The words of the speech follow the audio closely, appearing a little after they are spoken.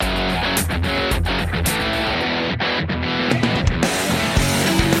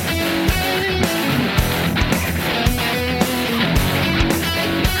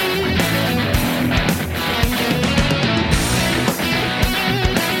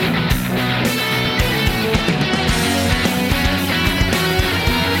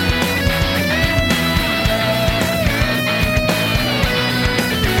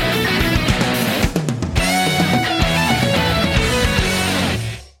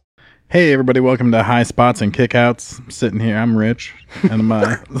Hey everybody, welcome to High Spots and Kickouts. I'm sitting here, I'm Rich, and I'm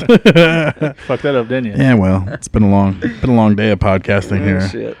Fuck that up, didn't you? yeah, well, it's been a long day of podcasting here.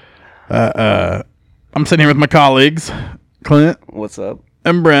 Shit. I'm sitting here with my colleagues, Clint What's up?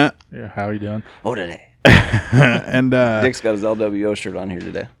 and Brent, Yeah, how are you doing? Oh, today. and Dick's got his LWO shirt on here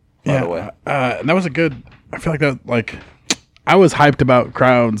today, by the way. and that was a good. I feel like I was hyped about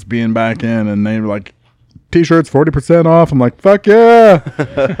crowds being back in, and they were like, "T-shirts 40% off." I'm like, "Fuck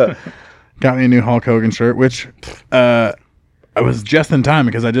yeah!" Got me a new Hulk Hogan shirt, which I was just in time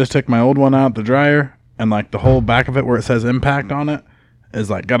because I just took my old one out the dryer, and like the whole back of it where it says Impact on it is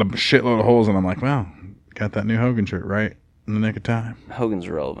like got a shitload of holes, and I'm like, "Well, got that new Hogan shirt right in the nick of time." Hogan's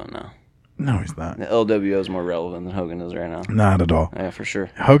relevant now. No, he's not. The LWO is more relevant than Hogan is right now. Not at all. Yeah, for sure.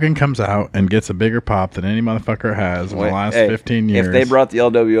 Hogan comes out and gets a bigger pop than any motherfucker has in the last 15 years. If they brought the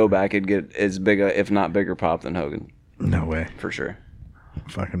LWO back, it'd get as big a, if not bigger pop than Hogan. No way. For sure.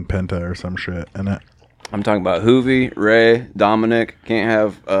 Fucking Penta or some shit in it. I'm talking about Hoovy, Ray, Dominic. Can't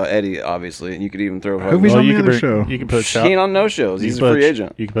have Eddie, obviously. You could even throw Hogan. Hoovie's on you the can other show. You can put He ain't on no shows. He's a free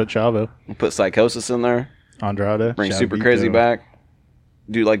agent. You can put Chavo, You put Psychosis in there. Andrade. Bring Chavito. Super Crazy back.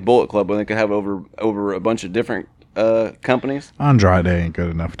 Do like Bullet Club where they could have over a bunch of different companies. Andrade ain't good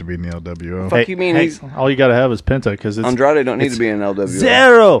enough to be in the LWO. Fuck you mean he's all you gotta have is Penta because it's Andrade don't need to be in LWO.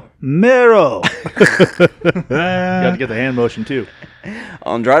 Zero Mero. You got to get the hand motion too.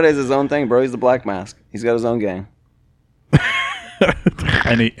 Andrade's his own thing, bro. He's the Black Mask. He's got his own gang.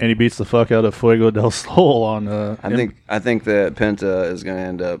 And he beats the fuck out of Fuego del Sol on. I think that Penta is going to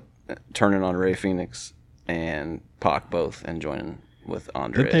end up turning on Ray Phoenix and Pac both and joining with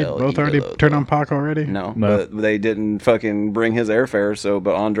Andre. Did they both already turn on Pac already? No, but they didn't fucking bring his airfare.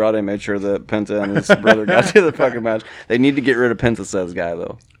 But Andrade made sure that Penta and his brother got to the fucking match. They need to get rid of Penta Says guy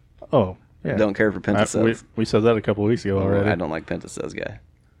though. Oh yeah. Don't care for Penta Says. We said that a couple weeks ago already. I don't like Penta Says guy.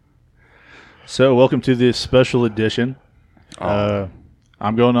 So welcome to this special edition.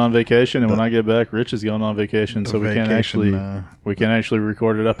 I'm going on vacation, and when I get back, Rich is going on vacation, so we can't actually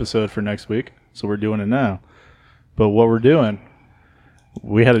record an episode for next week. So we're doing it now. But what we're doing,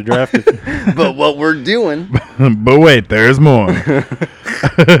 we had a draft. But what we're doing, But wait, there's more. we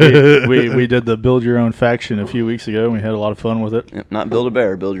did the build your own faction a few weeks ago, and we had a lot of fun with it. not build a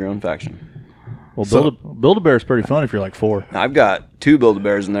bear, build your own faction. Well, build a bear is pretty fun if you're like 4. I've got 2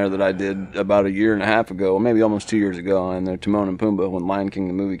 Build-A-Bears in there that I did about a year and a half ago, maybe almost 2 years ago, and they're Timon and Pumbaa when Lion King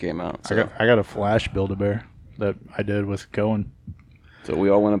the movie came out. So, I got a Flash build a bear that I did with Cohen, so we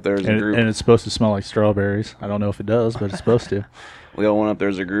all went up there as a group. and it's supposed to smell like strawberries. I don't know if it does, but it's supposed to. We all went up there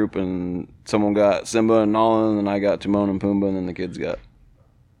as a group, and someone got Simba and Nala, and I got Timon and Pumbaa, and then the kids got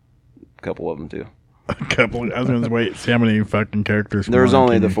a couple of them too. I was going to wait, see how many fucking characters. There was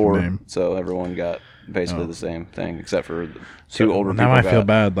only the you can 4, name. so everyone got basically the same thing, except for the 2 older people. Now I feel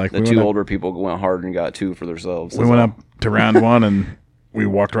bad. Like the 2 older people went hard and got 2 for themselves. We went up to round 1 and we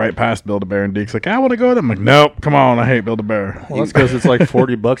walked right past Build-A-Bear, and Deke's like, "I want to go with him." I'm like, "Nope, come on, I hate Build-A-Bear." Well, that's because it's like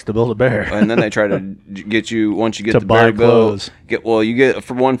 $40 to build a bear. And then they try to get you, once you get To the buy bear built, clothes. you get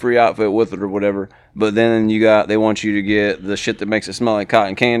for one free outfit with it or whatever. But then they want you to get the shit that makes it smell like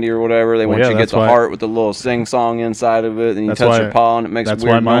cotton candy or whatever. They want you to get the heart with the little sing song inside of it. Then you touch your paw and it makes a weird noise.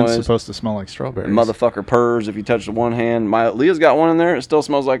 That's why mine's supposed to smell like strawberries. Motherfucker purrs if you touch the one hand. Leah's got one in there. It still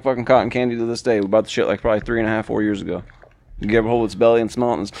smells like fucking cotton candy to this day. We bought the shit like probably 3.5, 4 years ago. You ever hold its belly and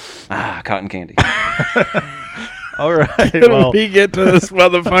smell it, and it's, cotton candy. All right. Well, we get to this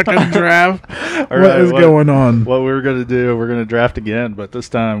motherfucking draft. What is what going on? What we're going to do, we're going to draft again, but this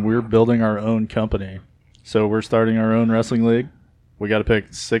time we're building our own company. So we're starting our own wrestling league. We got to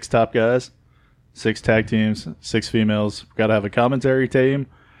pick 6 top guys, 6 tag teams, 6 females. We've got to have a commentary team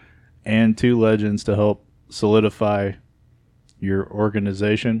and 2 legends to help solidify your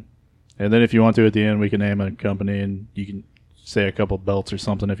organization. And then if you want to, at the end, we can name a company and you can say a couple belts or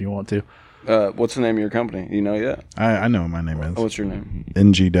something if you want to. What's the name of your company? You know yet? I know what my name is. What's your name?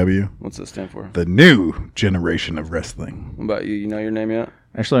 NGW. What's that stand for? The new generation of wrestling. What about you? You know your name yet?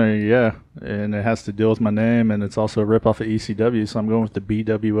 Actually, yeah, and it has to deal with my name, and it's also a ripoff of ECW, so I'm going with the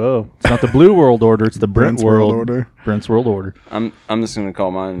BWO. It's not the Blue World Order; it's the Brent's World Order. Brent's World Order. I'm just gonna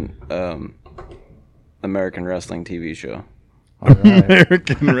call mine American Wrestling TV Show. All right.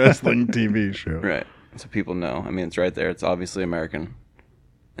 American Wrestling TV show. Right, so people know. I mean, it's right there. It's obviously American,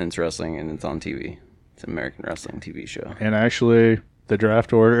 and it's wrestling, and it's on TV. It's an American Wrestling TV Show. And actually, the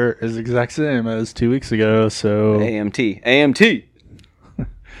draft order is the exact same as 2 weeks ago. So AMT.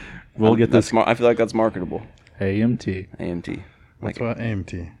 We'll get this. I feel like that's marketable. AMT. What's what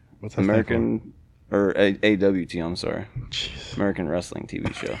AMT? What's that American or AWT? I'm sorry. Jeez. American Wrestling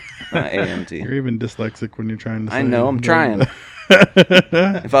TV Show. Not AMT. You're even dyslexic when you're trying to say I know. I'm trying.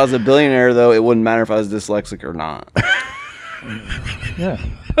 If I was a billionaire, though, it wouldn't matter if I was dyslexic or not. Yeah.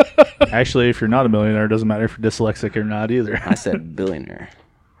 Actually, if you're not a millionaire, it doesn't matter if you're dyslexic or not either. I said billionaire.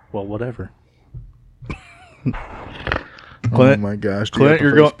 Well, whatever. Clint, oh my gosh, Clint,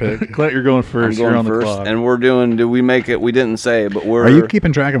 you're going first. You're on the clock. And we're doing. Did we make it? We didn't say, but we're. Are you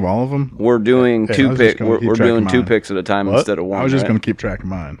keeping track of all of them? We're doing two picks. We're doing 2 picks at a time instead of one. I was just going to keep track of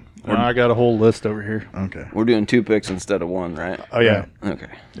mine. Well, I got a whole list over here. Okay. We're doing 2 picks instead of one, right? Oh yeah. Okay.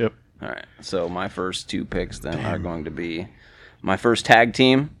 Yep. All right. So my first 2 picks then are going to be my first tag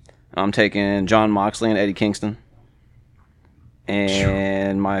team. I'm taking Jon Moxley and Eddie Kingston.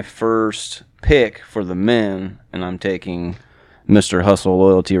 And my first pick for the men, and I'm taking Mr. Hustle,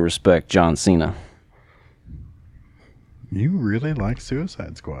 Loyalty, Respect, John Cena. You really like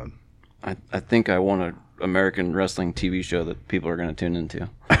Suicide Squad. I think I want an American wrestling TV show that people are going to tune into.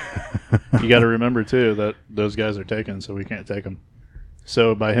 You got to remember, too, that those guys are taken, so we can't take them.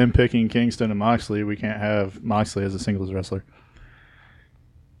 So by him picking Kingston and Moxley, we can't have Moxley as a singles wrestler.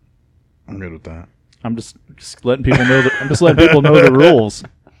 I'm good with that. I'm just letting people know that. I'm just letting people know the rules.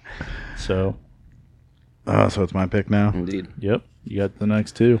 So it's my pick now. Indeed. Yep. You got the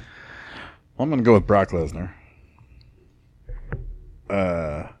next 2. Well, I'm going to go with Brock Lesnar.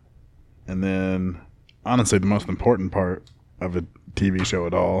 And then, honestly, the most important part of a TV show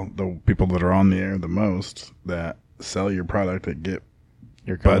at all, the people that are on the air the most, that sell your product, that get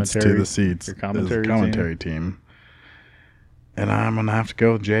your butts to the seats, your is the commentary team. And I'm going to have to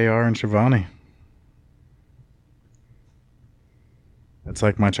go with JR and Shivani. It's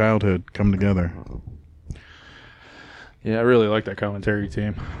like my childhood come together. Yeah, I really like that commentary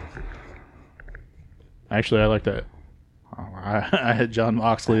team. Actually, I like that. I had Jon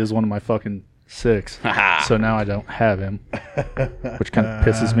Moxley as one of my fucking 6. So now I don't have him, which kind of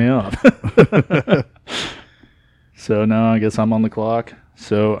pisses me off. So now I guess I'm on the clock.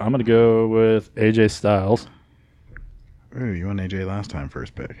 So I'm going to go with AJ Styles. Ooh, you won AJ last time,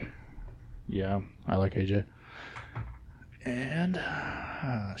 first pick. Yeah, I like AJ. And,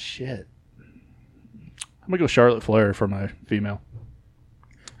 shit. I'm going to go Charlotte Flair for my female.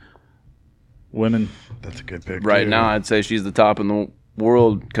 Women. That's a good pick. Right too. now, I'd say she's the top in the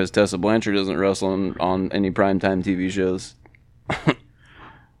world because Tessa Blanchard doesn't wrestle on any primetime TV shows.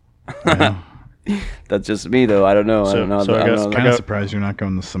 Yeah. That's just me, though. I don't know. So I was kind of surprised you're not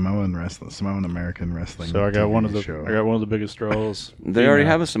going the Samoan American wrestling. So I got TV one of the show. I got one of the biggest draws. They already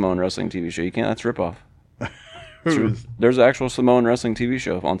have a Samoan wrestling TV show. You can't. That's ripoff. There's an actual Samoan wrestling TV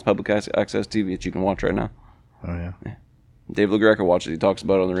show on public access TV that you can watch right now. Oh yeah. Dave LaGreca watches. He talks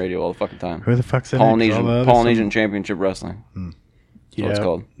about it on the radio all the fucking time. Who the fuck's in Polynesian Championship Wrestling. That's what it's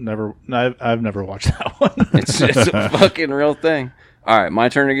called. I've never watched that one. It's a fucking real thing. All right, my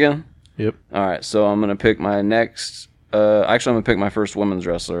turn again. Yep. All right, so I'm gonna pick my next. Actually, I'm gonna pick my first women's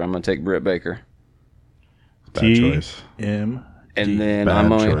wrestler. I'm gonna take Britt Baker. Bad choice. TM. And then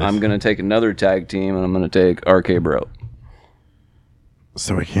I'm gonna take another tag team, and I'm gonna take RK Bro.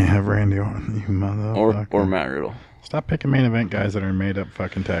 So we can't have Randy Orton, you motherfucker. Or Matt Riddle. Stop picking main event guys that are made up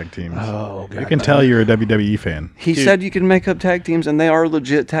fucking tag teams. Oh, you can tell you're a WWE fan. He said you can make up tag teams, and they are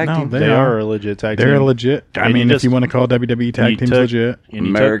legit tag teams. They are a legit tag team. They're legit. I mean, if you want to call WWE tag teams legit.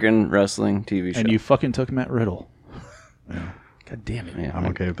 American wrestling TV show. And you fucking took Matt Riddle. Yeah. God damn it. Yeah, I'm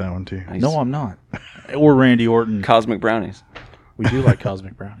okay with that one, too. No, I'm not. Or Randy Orton. Cosmic Brownies. We do like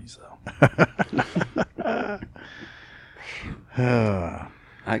Cosmic Brownies, though. And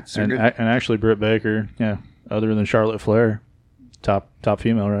actually, Britt Baker, yeah, other than Charlotte Flair, top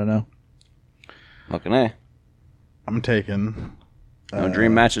female right now. Fucking A. I'm taking... No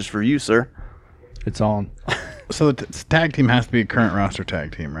dream matches for you, sir. It's on. So the tag team has to be a current roster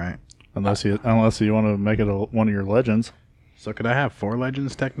tag team, right? Unless you want to make it one of your legends. So could I have 4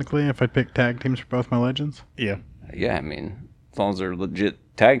 legends, technically, if I pick tag teams for both my legends? Yeah. Yeah, I mean, as long as they're legit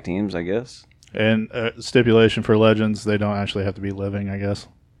tag teams, I guess. And stipulation for legends, they don't actually have to be living, I guess.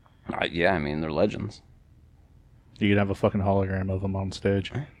 Yeah, I mean, they're legends. You can have a fucking hologram of them on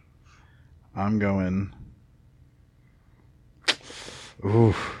stage. I'm going...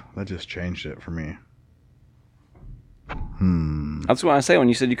 Oof, that just changed it for me. That's what I say. When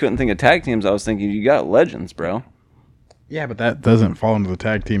you said you couldn't think of tag teams, I was thinking you got legends, bro. Yeah, but that doesn't fall into the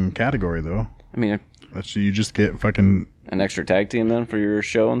tag team category, though. I mean... You just get fucking... An extra tag team, then, for your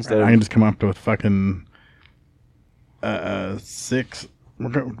show instead of... I can just come up with fucking... 6...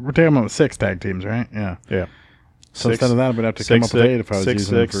 We're taking about 6 tag teams, right? Yeah. Yeah. So instead of that, I would have to come up with 8 if I was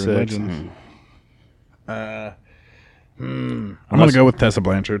using it for legends. I'm going to go with Tessa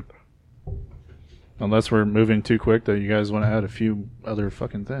Blanchard. Unless we're moving too quick that you guys want to add a few other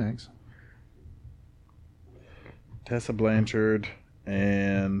fucking things. Tessa Blanchard,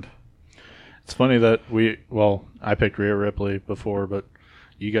 and it's funny that I picked Rhea Ripley before, but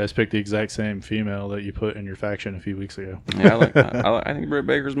you guys picked the exact same female that you put in your faction a few weeks ago. Yeah, I think Britt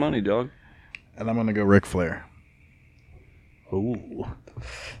Baker's money, dog. And I'm gonna go Ric Flair. Ooh.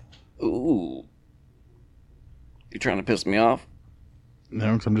 You trying to piss me off?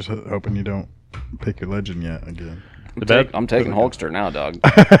 No, because I'm just hoping you don't pick your legend yet again. I'm taking Hulkster now, dog.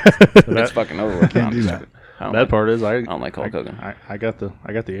 It's fucking over with. Can't do that. The bad part is I don't like Hulk Hogan. I got the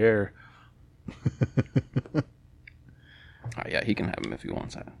air. Yeah, he can have him if he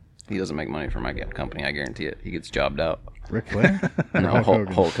wants that. He doesn't make money for my company, I guarantee it. He gets jobbed out. Ric Flair? No,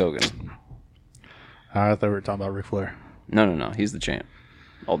 Hulk Hogan. I thought we were talking about Ric Flair. No. He's the champ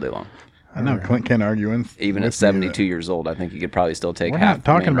all day long. I know. Clint can't argue. Even at 72 years old, I think he could probably still take half. We're not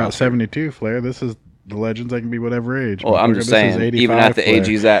talking about 72, Flair. This is the legends. They can be whatever age. Well, I'm just saying, even at the age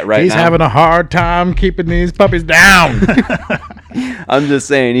he's at right now. He's having a hard time keeping these puppies down. I'm just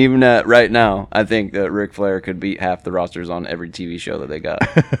saying, even at right now, I think that Ric Flair could beat half the rosters on every TV show that they got.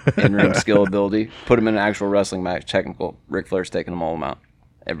 In-ring skill, ability. Put him in an actual wrestling match, technical. Ric Flair's taking them all out.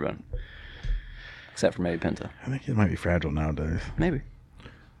 Everyone. Except for maybe Penta. I think he might be fragile nowadays. Maybe.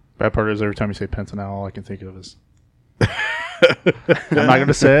 Bad part is every time you say Penta now, all I can think of is... I'm not going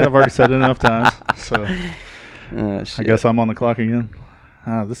to say it. I've already said it enough times. So I guess I'm on the clock again.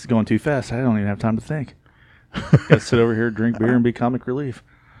 This is going too fast. I don't even have time to think. Got to sit over here, drink beer, and be comic relief.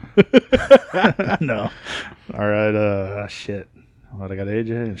 No. All right. Shit. What, I got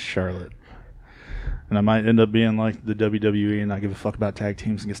AJ and Charlotte. And I might end up being like the WWE and not give a fuck about tag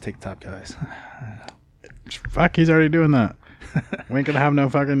teams and just take the top guys. Fuck, he's already doing that. We ain't gonna have no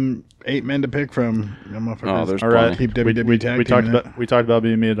fucking 8 men to pick from. Oh, there's all right. Keep WWE tag we talked about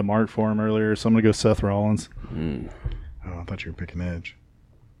being me to mark for him earlier, so I'm gonna go Seth Rollins. Oh, I thought you were picking Edge.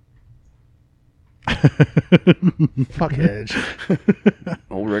 Fuck Edge.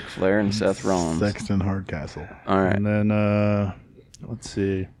 Old Ric Flair and Seth Rollins. Sexton Hardcastle. All right. And then let's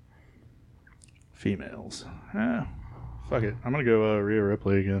see. Females. Fuck it. I'm gonna go Rhea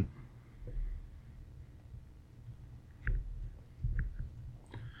Ripley again.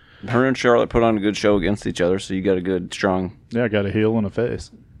 Her and Charlotte put on a good show against each other, so you got a good, strong... Yeah, I got a heel and a face.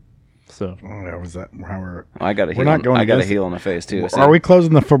 So. Oh, yeah, was that how we're... I got a heel. I got a heel and a face, too. Are we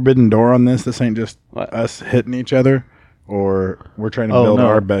closing the forbidden door on this? This ain't just us hitting each other? Or we're trying to build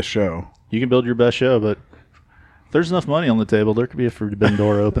our best show? You can build your best show, but if there's enough money on the table, there could be a forbidden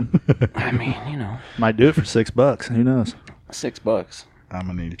door open. I mean, you know. Might do it for $6. Who knows? $6. I'm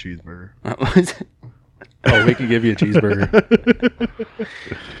going to need a cheeseburger. Oh, we can give you a cheeseburger.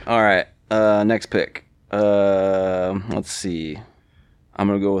 All right. Next pick. Let's see. I'm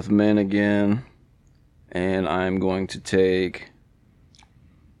going to go with men again. And I'm going to take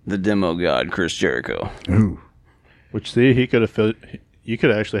the demo god, Chris Jericho. Ooh. Which, see, he could have... You could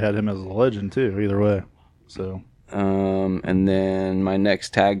have actually had him as a legend, too, either way. So. And then my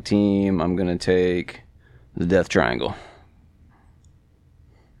next tag team, I'm going to take the Death Triangle.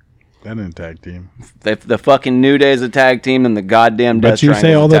 That ain't a tag team. The fucking New Day's a tag team and the goddamn Death Triangle. But you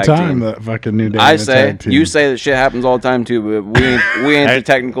say all the time that fucking New Day is a tag team. You say that shit happens all the time too, but we ain't the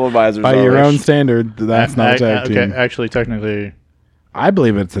technical advisors. By your own standard, that's not a tag team. Okay, actually, technically, I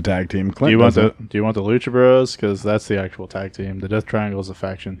believe it's a tag team. Do you want the Lucha Bros? Because that's the actual tag team. The Death Triangle is a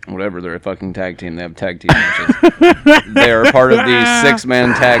faction. Whatever, they're a fucking tag team. They have tag team matches. They're part of the 6-man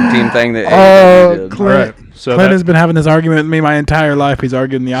tag team thing that AEW did. Clint, so Clint has been having this argument with me my entire life. He's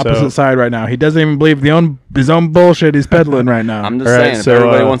arguing the opposite side right now. He doesn't even believe his own bullshit he's peddling right now. I'm just saying, if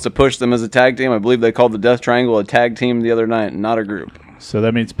everybody wants to push them as a tag team, I believe they called the Death Triangle a tag team the other night, not a group. So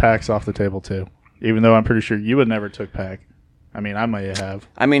that means Pac's off the table too. Even though I'm pretty sure you would never took Pac. I mean, I may have.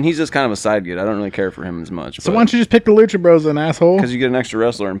 I mean, he's just kind of a side kid. I don't really care for him as much. So why don't you just pick the Lucha Bros, an asshole? Because you get an extra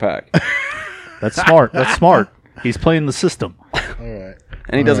wrestler in Pac. That's smart. That's smart. He's playing the system. All right.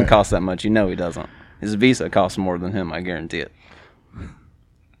 And he doesn't cost that much. You know he doesn't. His Visa costs more than him, I guarantee it.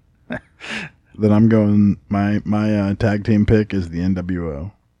 Then I'm going, my tag team pick is the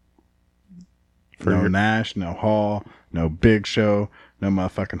NWO. No Nash, no Hall, no Big Show, no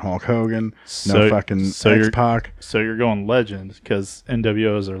motherfucking Hulk Hogan, no fucking X-Pac. So you're going legend because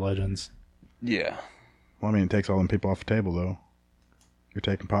NWOs are legends. Yeah. Well, I mean, it takes all them people off the table, though. You're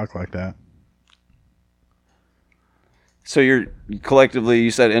taking Pac like that. So you're collectively,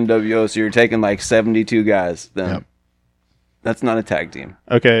 you said NWO, so you're taking like 72 guys then. Yep. That's not a tag team.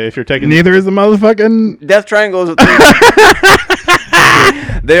 Okay, if you're taking... Neither is the motherfucking... Death Triangle is a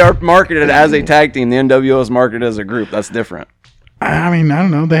They are marketed as a tag team. The NWO is marketed as a group. That's different. I mean, I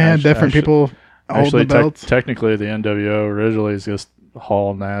don't know. They had different people holding the belts. Technically, the NWO originally is just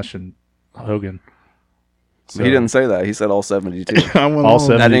Hall, Nash, and Hogan. So He didn't say that. He said all 72. I want All all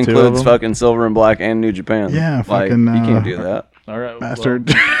seven. That 72 of includes them? fucking Silver and Black and New Japan. Yeah, like, fucking, you can't do that. All right, bastard.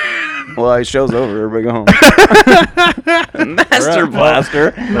 Well, his show's over. Everybody go home. Master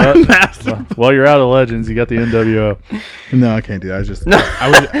Blaster. While you're out of Legends, you got the NWO. No, I can't do that. I was just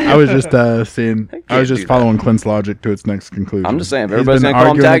seeing. I was do just that. following Clint's logic to its next conclusion. I'm just saying, if He's everybody's been going to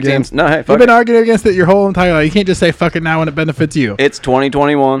call them arguing tag against- teams. No, hey, You've fuck been it. arguing against it your whole entire life. You can't just say fuck it now when it benefits you. It's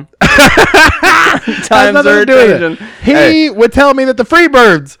 2021. Has Times nothing are to do with changing. it. He Hey, would tell me that the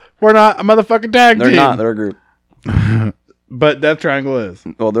Freebirds were not a motherfucking tag they're team. not. They're a group. But Death Triangle is.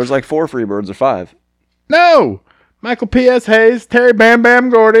 Well, there's like 4 Freebirds or 5. No! Michael P.S. Hayes, Terry Bam Bam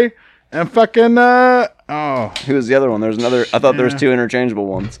Gordy, and fucking, Who was the other one? There's another. I thought there was Yeah. 2 interchangeable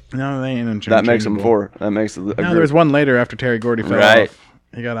ones. no, they ain't interchangeable. That makes them 4. That makes it a No, group. there was one later after Terry Gordy fell Right. off.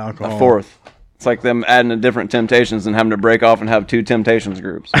 He got alcohol. A 4th. It's like them adding a different Temptations and having to break off and have 2 Temptations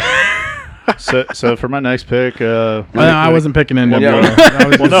groups. So for my next pick, No, I wasn't picking NWO. Yeah. I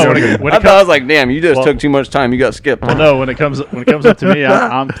was Well, just no, joking. when I it thought I was like, damn, you just Well- took too much time. You got skipped. well, no, when it comes up to me,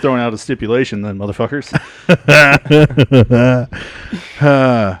 I'm throwing out a stipulation, then motherfuckers.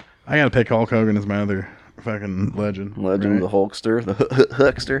 I gotta pick Hulk Hogan as my other fucking legend. Legend, right? the Hulkster, the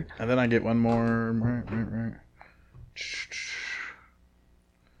Hookster. And then I get one more. Right.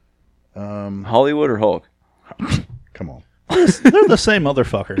 Hollywood or Hulk? Come on. They're the same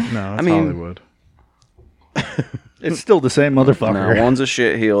motherfucker. No, it's I mean- Hollywood. It's still the same motherfucker. No, one's a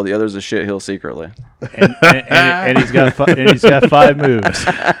shit heel, the other's a shit heel secretly. And he's got 5 moves.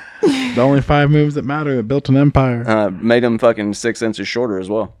 The only 5 moves that matter that built an empire. Made him fucking 6 inches shorter as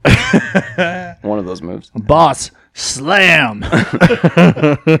well. One of those moves. Boss slam.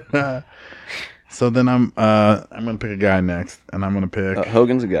 So then I'm gonna pick a guy next, and I'm gonna pick.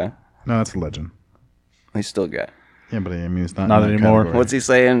 Hogan's a guy. No, that's a legend. He's still a guy. Yeah, but I mean, it's not Not in that anymore. category. What's he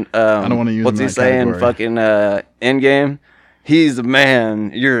saying? don't wanna use What's him he in that saying? category. Fucking Endgame. He's a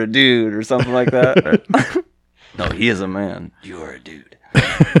man. You're a dude, or something like that. No, he is a man. You're a dude.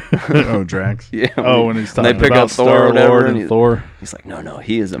 Oh, Drax. Yeah. When he's they talking pick about up Thor or whatever, Star-Lord and and Thor. he's like, no,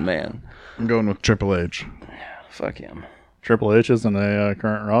 he is a man. I'm going with Triple H. Fuck him. Triple H isn't a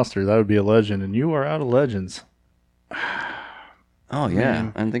current roster. That would be a legend, and you are out of legends. Oh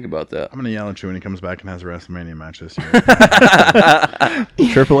yeah, I didn't think about that. I'm gonna yell at you when he comes back and has a WrestleMania match this year.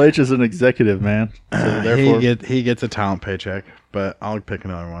 Triple H is an executive, man. So therefore, he gets a talent paycheck, but I'll pick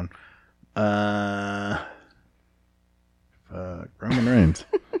another one. Roman Reigns.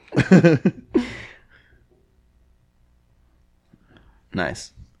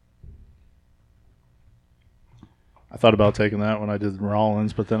 Nice. I thought about taking that when I did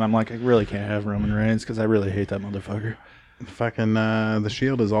Rollins, but then I'm like, I really can't have Roman Reigns because I really hate that motherfucker. Fucking the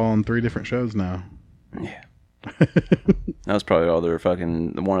Shield is all on 3 different shows now. Yeah. That was probably all their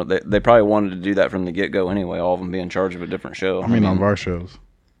fucking one. They probably wanted to do that from the get go anyway. All of them be in charge of a different show. I mean, on our shows.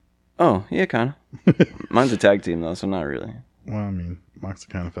 Oh yeah, kind of. Mine's a tag team though, so not really. Well, I mean,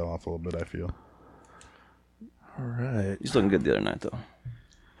 Moxley kind of fell off a little bit, I feel. All right. He's looking good the other night though.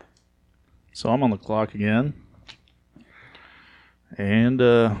 So I'm on the clock again, and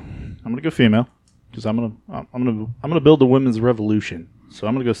I'm gonna go female because I'm gonna build the women's revolution. So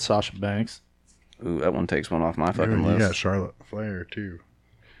I'm gonna go Sasha Banks. Ooh, that one takes one off my fucking You list. got Charlotte Flair, too.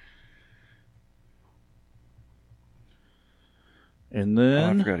 And Oh, I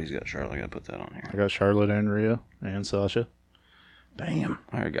then forgot he's got Charlotte. I gotta put that on here. I got Charlotte and Rhea and Sasha. Damn.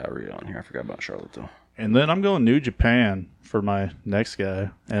 I already got Rhea on here. I forgot about Charlotte though. And then I'm going New Japan for my next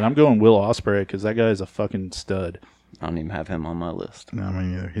guy, and I'm going Will Ospreay because that guy is a fucking stud. I don't even have him on my list. No, me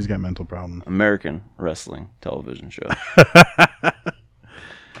neither. He's got mental problems. American wrestling television show.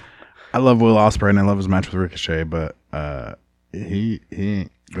 I love Will Ospreay and I love his match with Ricochet, but he ain't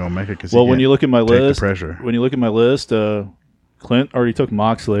gonna make it because Well, when you look at my take list, the pressure. when you look at my list, Clint already took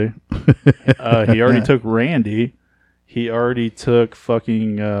Moxley. He already took Randy. He already took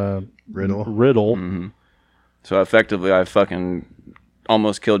fucking Riddle. Riddle. So effectively, I fucking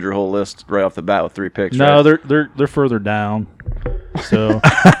almost killed your whole list right off the bat with 3 picks. No, right? they're further down. So,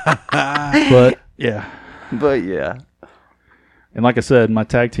 but yeah, But yeah, and like I said, my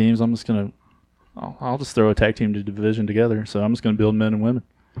tag teams, I'm just gonna, I'll just throw a tag team division together. So I'm just gonna build men and women.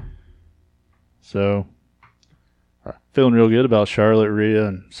 So, feeling real good about Charlotte, Rhea,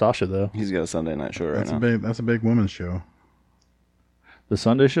 and Sasha though. he's got a Sunday night show right now. That's a big women's show. The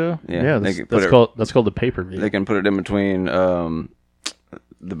Sunday show, Yeah, they that's, could put that's called the pay per view. They can put it in between The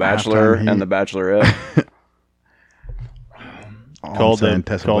Bachelor Halftime heat. and The Bachelorette. All Called I'm saying, the-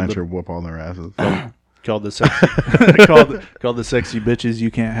 Tessa called the- Blanchard whoop all their asses. Called the sexy, called the sexy bitches you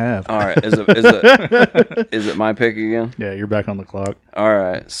can't have. All right, is it my pick again? Yeah, you're back on the clock. All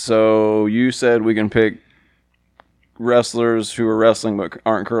right, so you said we can pick wrestlers who are wrestling but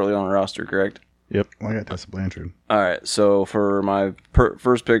aren't currently on a roster, correct? Yep. Well, I got Tessa Blanchard. All right. So for my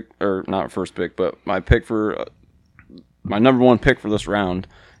first pick, or not first pick, but my pick for my number one pick for this round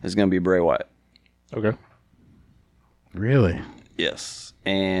is going to be Bray Wyatt. Okay. Really? Yes.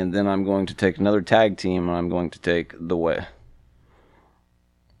 And then I'm going to take another tag team, and I'm going to take The Way.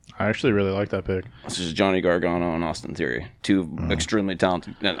 I actually really like that pick. This is Johnny Gargano and Austin Theory, two extremely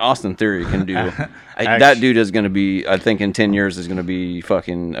talented. And Austin Theory can do. That dude is going to be. I think in 10 years is going to be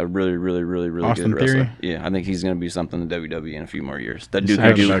fucking a really, really, really, really Austin good wrestler. Theory? Yeah, I think he's going to be something in WWE in a few more years. That dude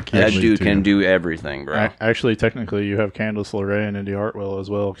said can do. about Keith That Lee, dude too. can do everything, bro. Actually, technically, you have Candice LeRae and Indy Hartwell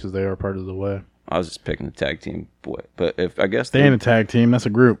as well because they are part of The Way. I was just picking the tag team boy, but if I guess They ain't a tag team. That's a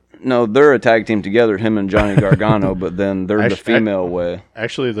group. no, they're a tag team together, him and Johnny Gargano, but then they're the female way.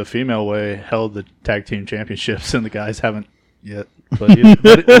 Actually, the female way held the tag team championships, and the guys haven't yet. But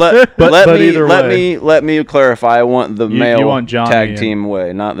either way. Let me clarify. I want the male you want Johnny tag and- team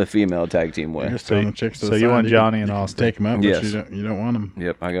way, not the female tag team way. You're just throwing the chicks to so the you side. want can Johnny and Austin. Take them out, Yes. but you don't want them.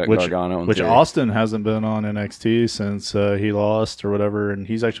 Yep, I got Which Gargano and which Theory. Austin hasn't been on NXT since he lost or whatever, and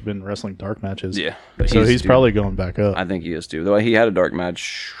he's actually been wrestling dark matches. Yeah, but So he's probably going back up. I think he is too. Though he had a dark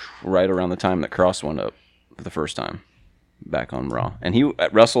match right around the time that Cross went up for the first time back on Raw, and he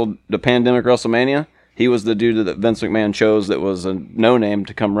wrestled the Pandemic WrestleMania. He was the dude that Vince McMahon chose that was a no-name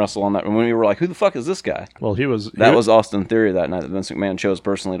to come wrestle on that. And when we were like, who the fuck is this guy? Well, That was Austin Theory that night that Vince McMahon chose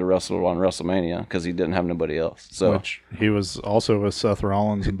personally to wrestle on WrestleMania because he didn't have nobody else. So which he was also with Seth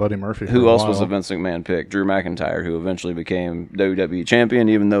Rollins and Buddy Murphy. For who a else while. was a Vince McMahon pick? Drew McIntyre, who eventually became WWE champion,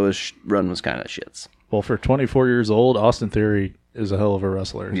 even though his run was kind of shits. Well, for 24 years old, Austin Theory is a hell of a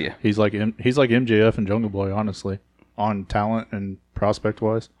wrestler. Yeah. he's like MJF and Jungle Boy, honestly, on talent and prospect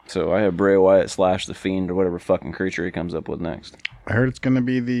wise. So I have Bray Wyatt / the Fiend or whatever fucking creature he comes up with next. I heard it's going to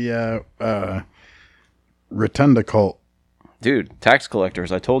be the Rotunda cult. Dude, tax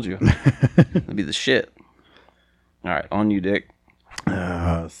collectors, I told you. That'd be the shit. All right, on you, Dick.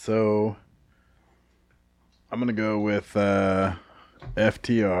 So I'm going to go with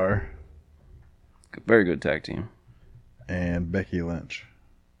FTR Very good tag team. and Becky Lynch.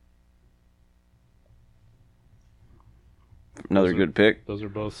 Another good pick. Those are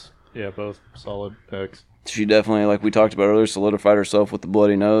both solid picks. She definitely, like we talked about earlier, solidified herself with the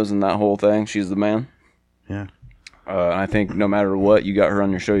bloody nose and that whole thing. She's the man. Yeah. I think no matter what, you got her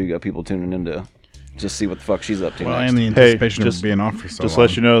on your show, you got people tuning in to just see what the fuck she's up to Well, next. and the anticipation of being off for so Just long.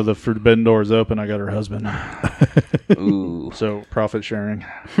 let you know the forbidden door is open. I got her husband. Ooh. So profit sharing.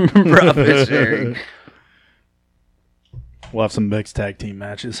 Profit sharing. We'll have some mixed tag team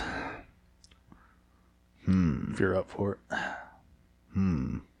matches. If you're up for it.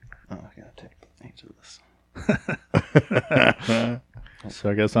 Oh, I gotta take answer this. So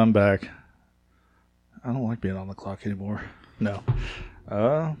I guess I'm back. I don't like being on the clock anymore. No.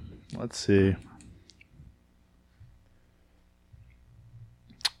 Let's see. I'm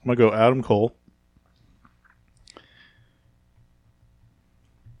gonna go Adam Cole.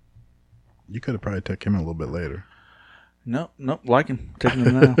 You could have probably took him a little bit later. Nope, like him. Taking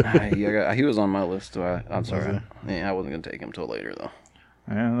him now. He was on my list, so I'm sorry. Yeah, I wasn't gonna take him till later though.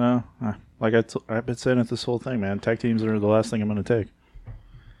 I don't know. Like I've been saying it this whole thing, man. Tag teams are the last thing I'm going to take.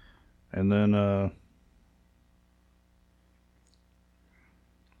 And then,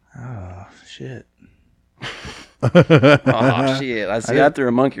 shit. Oh shit! I see. I threw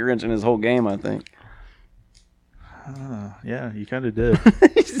a monkey wrench in his whole game. I think. Yeah, you kind of did.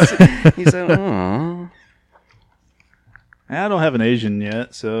 He said, "Oh." I don't have an Asian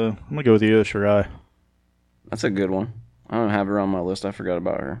yet, so I'm going to go with Io Shirai. That's a good one. I don't have her on my list. I forgot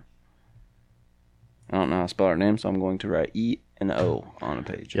about her. I don't know how to spell her name, so I'm going to write E and O on a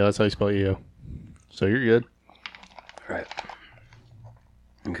page. Yeah, that's how you spell Io. So you're good. Right.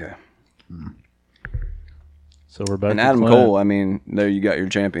 Okay. So we're back And to Adam Clint. Cole, I mean, there you got your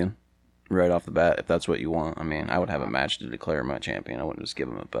champion right off the bat, if that's what you want. I mean, I would have a match to declare my champion. I wouldn't just give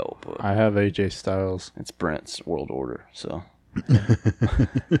him a belt, but I have AJ Styles it's Brent's World Order, so.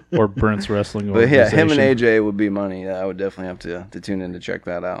 or Brent's Wrestling But yeah, him and Organization. AJ would be money. I would definitely have to tune in to check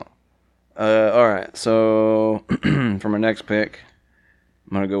that out. All right, so for my next pick,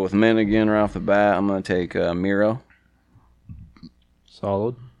 I'm going to go with men again right off the bat. I'm going to take Miro.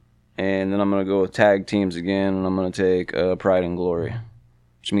 Solid. And then I'm going to go with tag teams again, and I'm going to take Pride and Glory,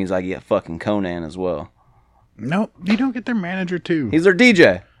 which means I get fucking Conan as well. Nope, you don't get their manager too. He's their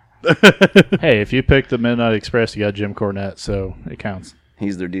DJ. Hey, if you picked the Midnight Express, you got Jim Cornette, so it counts.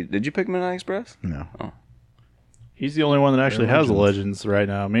 He's their DJ. Did you pick Midnight Express? No. He's the only one that actually They're has the legends right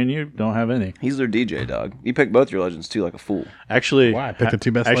now. I mean, you don't have any. He's their DJ, dog. You picked both your legends, too, like a fool. Actually, Why? I picked the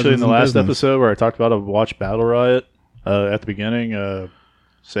two best Actually, in legends the in last business. episode where I talked about a Watch Battle Riot, At the beginning,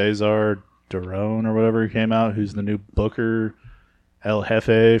 Cesar Daron or whatever came out, who's the new Booker El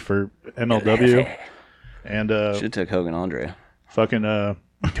Jefe for MLW. And Should have took Hogan Andre. fucking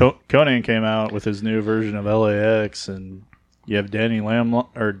Conan came out with his new version of LAX, and you have Danny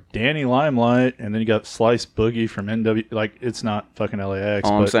Limelight, and then you got Slice Boogie from NW. Like, it's not fucking LAX,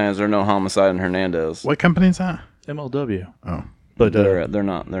 All I'm but saying is there's no Homicide and Hernandez. What company is that? MLW. Oh, But They're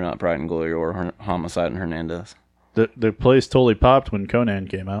not Pride and Glory or Homicide and Hernandez. the place totally popped when Conan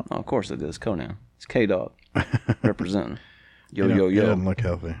came out. Oh, of course it is. Conan. It's K-Dog. Representing. Yo, he yo, he yo. doesn't look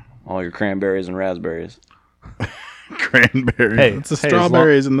healthy. All your cranberries and raspberries. Cranberries. Hey, it's the hey, as long-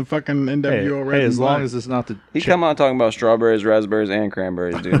 strawberries and the fucking Hey, NWO red. hey, as and long black. as it's not the He come out talking about strawberries, raspberries, and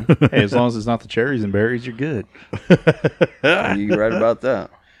cranberries, dude. hey, as long as it's not the cherries and berries, you're good. You right about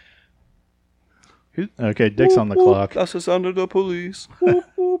that. Okay, Dick's on the clock. That's the sound of the police. Whoop,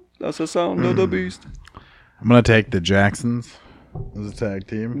 whoop. That's the sound of the beast. I'm gonna take the Jacksons as a tag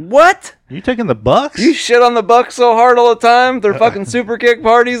team. What? You taking the Bucks? You shit on the Bucks so hard all the time. Their fucking super kick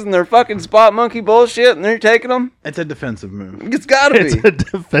parties and their fucking spot monkey bullshit, and they're taking them. It's a defensive move. It's gotta It's be. a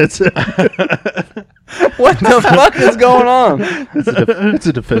defensive. What the fuck is going on? It's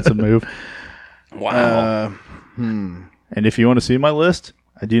a defensive move. Wow. And if you want to see my list,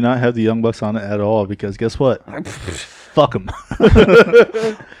 I do not have the Young Bucks on it at all because guess what? Fuck them.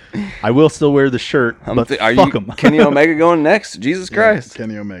 I will still wear the shirt, but Are fuck you them. Kenny Omega going next? Jesus Christ.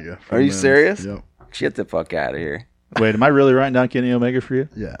 Kenny Omega. Are you serious? Yep. Get the fuck out of here. Wait, am I really writing down Kenny Omega for you?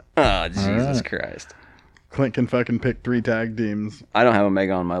 Yeah. Oh, Jesus right. Christ. Clint can fucking pick 3 tag teams. I don't have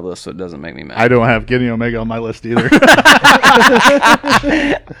Omega on my list, so it doesn't make me mad. I don't have Kenny Omega on my list either.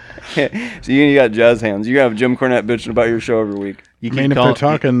 So you got jazz hands. You have Jim Cornette bitching about your show every week. You I mean, if they're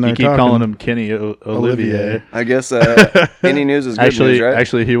talking, you they're keep talking. calling him Kenny Olivier. Olivier. I guess any news is good Actually, news, right?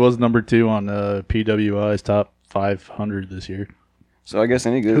 actually, he was number 2 on PWI's top 500 this year. So I guess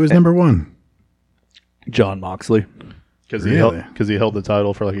any good. Who was number 1? John Moxley, because Really? he held the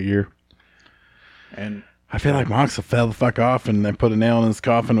title for like a year. And I feel like Mox fell the fuck off and they put a nail in his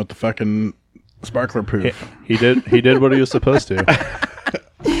coffin with the fucking sparkler proof. he did what he was supposed to.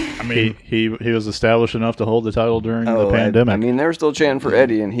 I mean, he was established enough to hold the title during the pandemic. I mean, they were still chanting for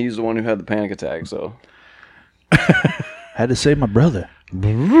Eddie, and he's the one who had the panic attack. So had to save my brother.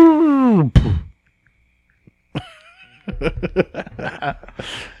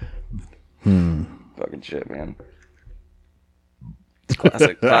 fucking shit, man. It's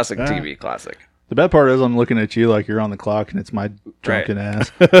classic TV, classic. The bad part is I'm looking at you like you're on the clock, and it's my drunken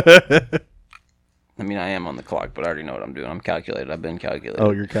ass. I mean, I am on the clock, but I already know what I'm doing. I'm calculated. I've been calculated.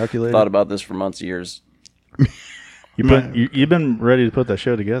 Oh, you're calculating. Thought about this for months, years. You've been ready to put that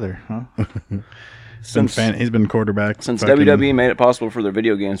show together, huh? He's been quarterback. Since fucking- WWE made it possible for their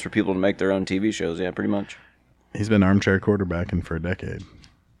video games for people to make their own TV shows, yeah, pretty much. He's been armchair quarterbacking for a decade.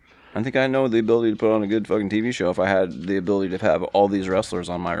 I think I know the ability to put on a good fucking TV show. If I had the ability to have all these wrestlers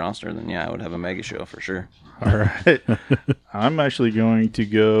on my roster, then yeah, I would have a mega show for sure. All right. I'm actually going to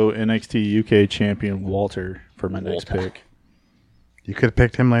go NXT UK champion Walter for my next Walter. pick. You could have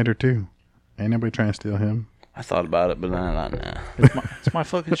picked him later too. Ain't nobody trying to steal him. I thought about it, but nah. It's my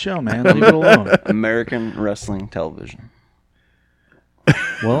fucking show, man. Leave it alone. American Wrestling Television.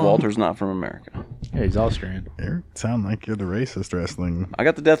 Well, Walter's not from America. yeah, he's Austrian. You sound like you're the racist wrestling I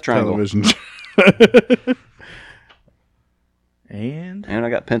got the Death Triangle. television. And And I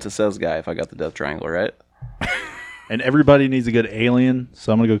got Penta Says Guy if I got the Death Triangle, right? everybody needs a good alien,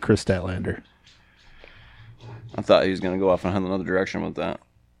 so I'm gonna go Chris Statlander. I thought he was going to go off in another direction with that.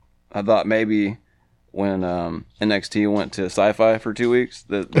 I thought maybe when NXT went to Sci-Fi for 2 weeks,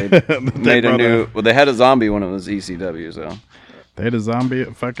 that they made a brought new... Well, they had a zombie when it was ECW, so... They had a zombie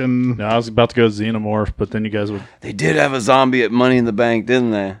at fucking. No, I was about to go Xenomorph, but then you guys would They did have a zombie at Money in the Bank,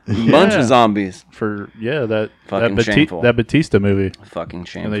 didn't they? A bunch of zombies. that Fucking shameful. that Batista movie, Fucking and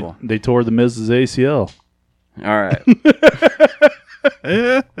shameful. they tore the Miz's ACL. All right.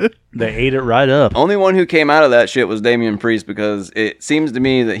 They ate it right up. Only one who came out of that shit was Damian Priest because it seems to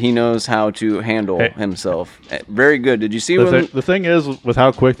me that he knows how to handle himself. Very good. Did you see when... The thing is, with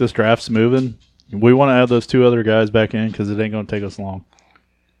how quick this draft's moving, we want to add those 2 other guys back in because it ain't going to take us long.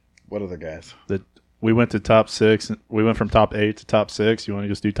 What other guys? That we went to top 6. We went from top 8 to top 6. You want to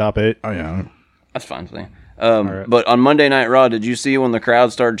just do top 8? Oh yeah. That's fine with me. right. But on Monday Night Raw, did you see when the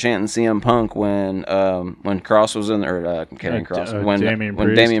crowd started chanting CM Punk when Cross was in there?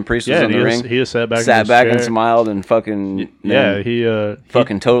 When Damian Priest was in the ring? He just sat back And smiled and fucking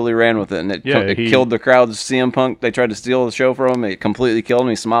totally ran with it, and it killed the crowd's CM Punk. They tried to steal the show from him. It completely killed him.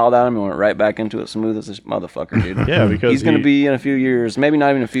 He smiled at him and went right back into it, smooth as a motherfucker, dude. Yeah, because he's going to be in a few years, maybe not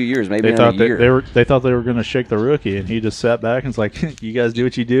even a few years, maybe in a year. They thought they were going to shake the rookie, and he just sat back and was like, "You guys do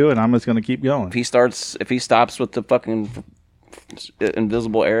what you do, and I'm just going to keep going." If he stops with the fucking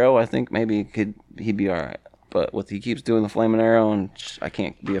invisible arrow, I think maybe he'd be all right. But he keeps doing the flaming arrow, and I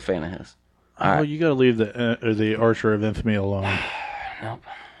can't be a fan of his. Well, you got to leave the Archer of Infamy alone. Nope.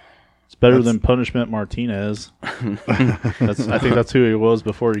 It's better than Punishment Martinez. I think that's who he was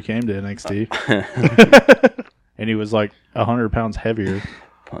before he came to NXT. And he was like 100 pounds heavier.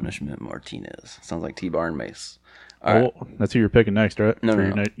 Punishment Martinez. Sounds like T-Bar and Mace. All right. That's who you're picking next, right?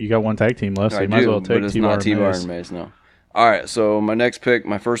 No. You got one tag team left, so you might as well take T-Bar and Mace. No. All right, so my next pick,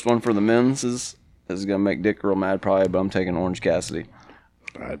 my first one for the men's is going to make Dick real mad probably, but I'm taking Orange Cassidy.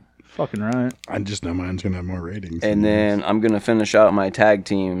 Fucking right. I just know mine's going to have more ratings. And then I'm going to finish out my tag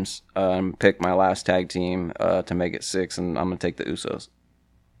teams and pick my last tag team to make it 6, and I'm going to take the Usos.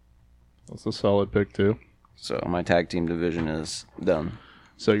 That's a solid pick, too. So my tag team division is done.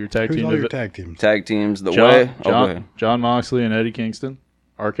 So your tag Who's team... all your tag teams? Tag teams, The Way. John Moxley and Eddie Kingston.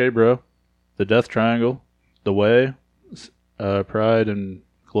 RK Bro. The Death Triangle. The Way. Pride and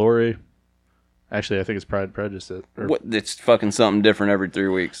Glory. Actually, I think it's Pride and Prejudice. It's fucking something different every 3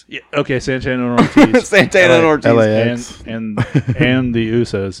 weeks. Yeah. Okay, Santana and Ortiz. Santana and Ortiz. LAX. And the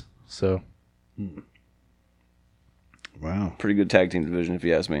Usos. So. Wow. Pretty good tag team division, if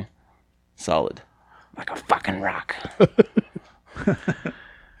you ask me. Solid. Like a fucking rock.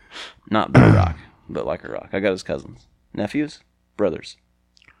 Not Big Rock, but like a rock. I got his cousins. Nephews? Brothers?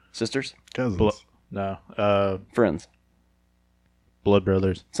 Sisters? Cousins. Friends. Blood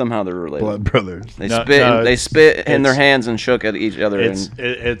Brothers. Somehow they're related. Blood brothers. They spit in their hands and shook at each other.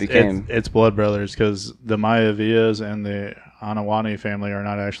 It's Blood Brothers because the Mayavillas and the Anawani family are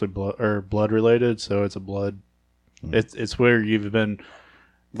not actually blood related, so it's a blood. It's where you've been.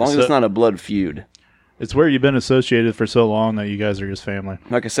 As long as it's not a blood feud. It's where you've been associated for so long that you guys are just family.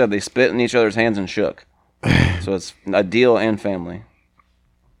 Like I said, they spit in each other's hands and shook. So it's a deal and family.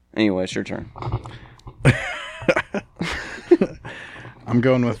 Anyway, it's your turn. I'm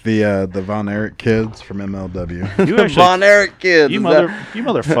going with the Von Erich kids from MLW. You actually, Von Erich kids. You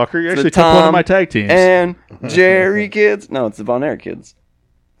motherfucker. You actually took one of my tag teams. And Jerry kids. No, it's the Von Erich kids.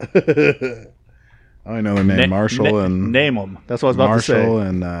 I know their name. Marshall and... Name them. That's what I was about to say.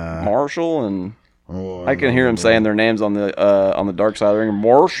 Marshall and... I can hear him saying their names on the dark side of the ring.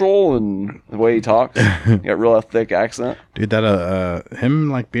 Marshall, and the way he talks. Got real thick accent. Dude, that him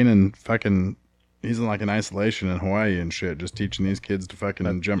like being in fucking... He's in like in isolation in Hawaii and shit, just teaching these kids to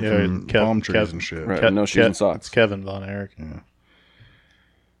fucking jump from palm trees and shit. Right, no shoes and socks. It's Kevin Von Erich. Yeah.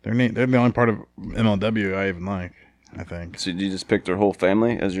 They're the only part of MLW I even like, I think. So did you just pick their whole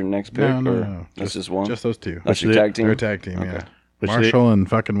family as your next pick? No. That's just one? Just those two. That's your tag team? They're a tag team, yeah. Marshall and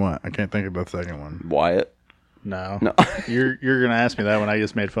fucking what? I can't think of the second one. Wyatt. No. You're gonna ask me that when I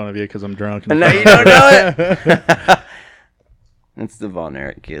just made fun of you because I'm drunk. And now you don't know it. It's the Von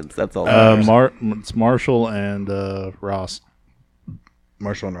Erich kids. That's all. It's Marshall and Ross.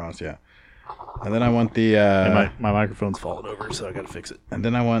 Marshall and Ross, yeah. And then I want the... my microphone's falling over, so I gotta fix it. And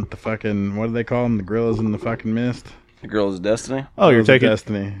then I want the fucking... What do they call them? The gorillas in the fucking mist? The Girls of Destiny? Oh, you're taking...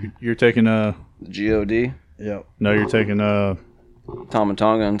 Destiny. You're taking... The G.O.D.? Yep. No, you're taking... Tama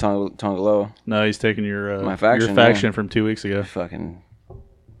Tonga and Tongaloa. No, he's taking your... my faction. Your faction from 2 weeks ago. Fucking...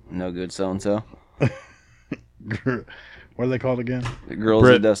 No good so-and-so. What are they called again? The Girls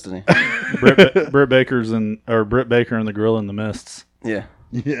of Destiny. Britt Baker and the Gorilla in the Mists. Yeah.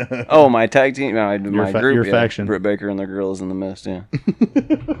 Yeah. Oh, my tag team, my group, your faction. Britt Baker and the Gorillas in the Mist, yeah.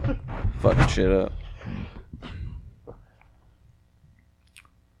 Fucking shit up.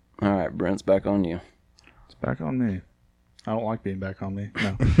 All right, Brent's back on you. It's back on me. I don't like being back on me.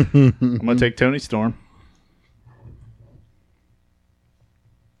 No. I'm going to take Tony Storm.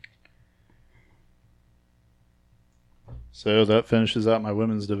 So that finishes out my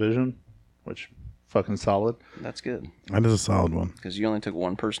women's division, which fucking solid. That's good. That is a solid one. Because you only took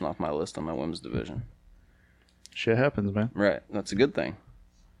one person off my list on my women's division. Shit happens, man. Right. That's a good thing.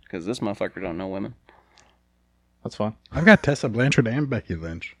 Because this motherfucker don't know women. That's fine. I've got Tessa Blanchard and Becky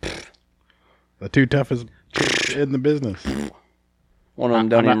Lynch. The two toughest chicks in the business. One of them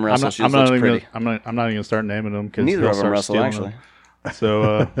don't even wrestle. She looks pretty. I'm not even going to start naming them. Cause neither of them wrestle, actually.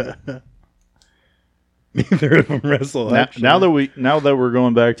 So, Neither of them wrestle. Now that we're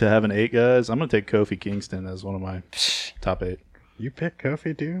going back to having 8 guys, I'm gonna take Kofi Kingston as one of my top 8. You pick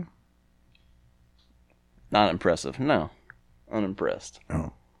Kofi too? Not impressive. No. Unimpressed.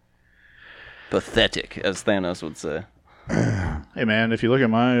 Oh. Pathetic, as Thanos would say. Hey man, if you look at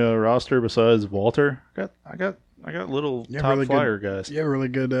my roster, besides Walter, I got little You have top really flyer guys. You have a really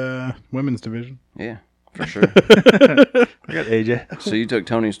good women's division. Yeah, for sure. I got AJ. So you took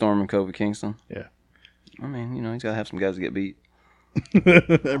Tony Storm and Kofi Kingston? Yeah. I mean, he's got to have some guys to get beat.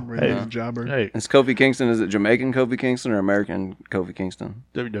 Everybody's a jobber. Hey, Is Kofi Kingston, is it Jamaican Kofi Kingston or American Kofi Kingston?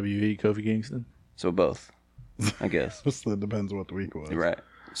 WWE Kofi Kingston. So both, I guess. Just depends what the week was. Right.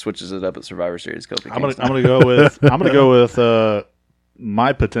 Switches it up at Survivor Series, Kofi I'm Kingston. gonna go with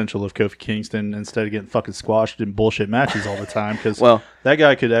my potential of Kofi Kingston instead of getting fucking squashed in bullshit matches all the time, because Well, that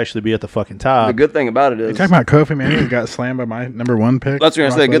guy could actually be at the fucking the top. good thing about it You is... talking about Kofi, man? He got slammed by my number 1 pick. That's what I'm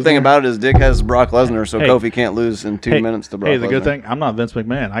going to say. The good thing about it is Dick has Brock Lesnar, so Hey. Kofi can't lose in 2 minutes to Brock Lesnar. Hey, the good thing, I'm not Vince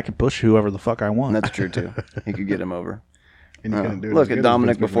McMahon. I can push whoever the fuck I want. That's true, too. He could get him over. And he's gonna do it Look as at good as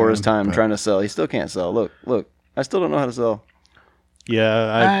Dominic Vince before his McMahon, time but- trying to sell. He still can't sell. Look. I still don't know how to sell.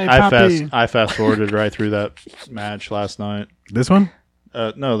 Yeah, Hey, Poppy. I fast forwarded right through that match last night. This one?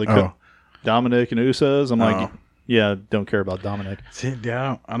 No, Dominic and Usos. I'm like, Oh. yeah, don't care about Dominic. See,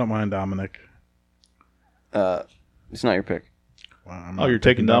 yeah, I don't mind Dominic. It's not your pick. Well, I'm Oh, not you're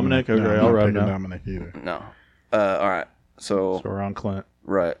taking picking Dominic? Okay, No, I'm I'll not write him picking down. Dominic either. No. All right. So, So we're on Clint.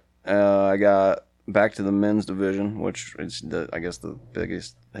 right. I got back to the men's division, which is, I guess, the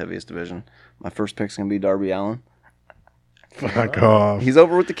biggest, heaviest division. My first pick's going to be Darby Allin. Fuck off. He's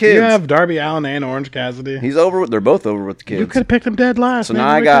over with the kids. You have Darby Allin and Orange Cassidy. They're both over with the kids. You could have picked him dead last. So man. now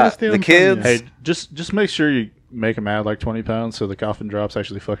I We got could've steal the him from you. kids. Hey, just make sure you make him add like 20 pounds so the coffin drop's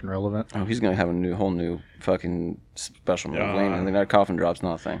actually fucking relevant. Oh, he's going to have a whole new fucking special move. Yeah. And that coffin drop's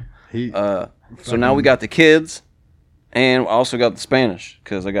not a thing. He, So now we got the kids, and I also got the Spanish,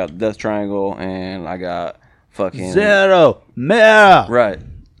 because I got Death Triangle, and I got fucking... Zero. Mera. Right.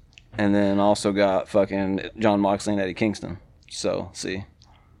 And then also got fucking John Moxley and Eddie Kingston. So, see.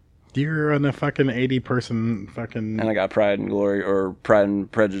 you're in a fucking 80-person fucking. And I got Pride and Glory, or Pride and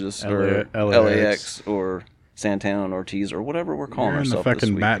Prejudice, or LAX, or Santana and Ortiz, or whatever we're calling You're in the ourselves this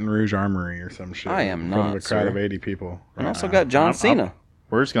fucking week. Baton Rouge Armory or some shit. I am in front not, of a crowd sir. of 80 people. And also now. got John Cena.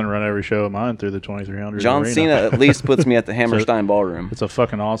 We're just gonna run every show of mine through the 2300. John arena. Cena at least puts me at the Hammerstein Ballroom. It's a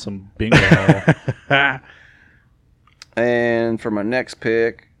fucking awesome bingo hall. And for my next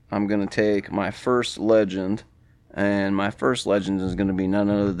pick, I'm going to take my first legend. And my first legend is going to be none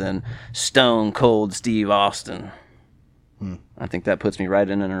other than Stone Cold Steve Austin. I think that puts me right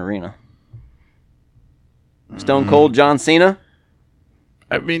in an arena. Stone Cold John Cena?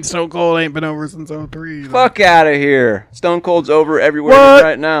 I mean, Stone Cold ain't been over since 03. Fuck out of here. Stone Cold's over everywhere What?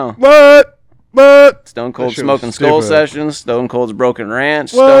 right now. What? Stone Cold That shit was Smoking Skull stupid. Sessions. Stone Cold's Broken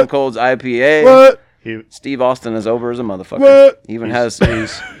Ranch. What? Stone Cold's IPA. What? Steve Austin is over as a motherfucker. What? He even has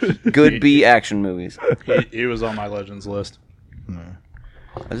good B action movies. he was on my legends list.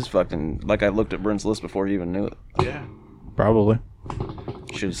 I just fucking, like I looked at Brent's list before he even knew it. Yeah, probably.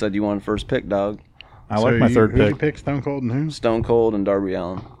 Should have said you wanted first pick, dog. I like my third Who'd you pick. pick Stone Cold and who? Stone Cold and Darby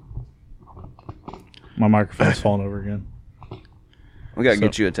Allin. My microphone's falling over again. We gotta So-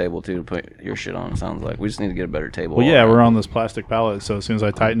 get you a table too to put your shit on. It sounds like we just need to get a better table. Well, yeah, all we're around. on this plastic pallet, so as soon as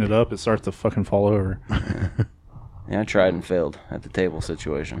I tighten it up, it starts to fucking fall over. Yeah, I tried and failed at the table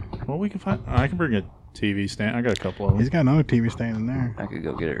situation. Well, we can find. I can bring a TV stand. I got a couple of He's them. got another TV stand in there. I could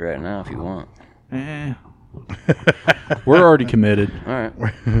go get it right now if you want. We're already committed. All right.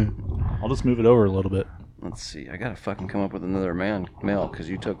 I'll just move it over a little bit. Let's see. I gotta fucking come up with another male because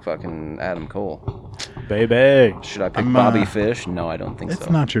you took fucking Adam Cole. Baby. Should I pick I'm, Bobby Fish? No, I don't think It's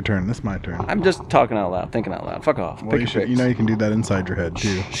so. not your turn. It's my turn. I'm just talking out loud, thinking out loud. Fuck off. Well, Pick you, your should, picks. you know you can do that inside your head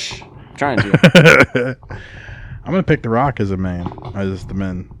too. Shh. Trying to. I'm gonna pick The Rock as a man, as the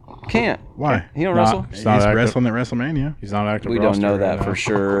men. Can't. Why? He don't Nah. wrestle? It's He's not active. wrestling at WrestleMania. He's not active. We don't roster know right that now. for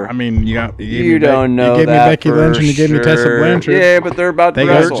sure. I mean, you gave You me don't know You gave that me Becky for Lynch and you gave me Tessa sure. Blanchard. Yeah, but they're about to They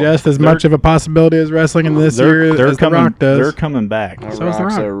got wrestle. just as much of a possibility as wrestling in this year as The Rock does. They're coming back. The So is The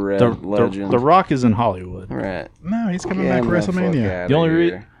Rock's Rock. a red The, legend. the Rock is in Hollywood. Right. No, he's coming Get back for the fuck WrestleMania. outta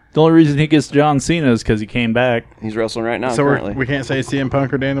here. The only reason he gets John Cena is because he came back. He's wrestling right now So currently. we can't say CM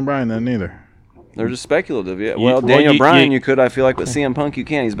Punk or Daniel Bryan then neither. They're just speculative. Yeah. You- Well, well, Daniel you- Bryan, you- you could, I feel like, but CM Punk, you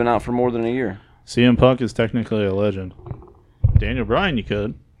can't. He's been out for more than a year. CM Punk is technically a legend. Daniel Bryan, you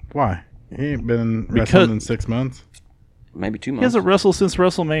could. Why? He ain't been Because- wrestling in 6 months. Maybe 2 He months. hasn't wrestled since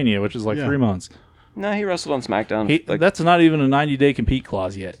WrestleMania, which is like Yeah. 3 months. No, he wrestled on SmackDown. like, That's not even a 90-day compete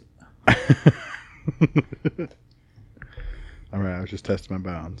clause yet. All right, I was just testing my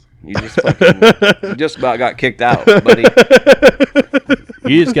bounds. You just about got kicked out, buddy.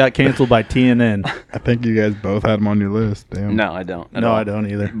 You just got canceled by TNN. I think you guys both had them on your list. Damn. No, I don't. No, I don't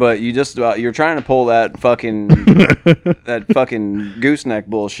either. But you're trying to pull that fucking gooseneck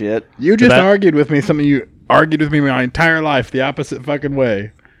bullshit. You just argued with me. Something you argued with me my entire life, the opposite fucking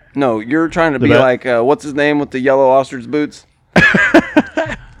way. No, you're trying to be like what's his name with the yellow ostrich boots?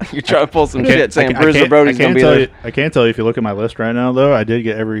 You're trying to pull some shit saying Bruiser Brody's gonna be there. I can't tell you if you look at my list right now though. I did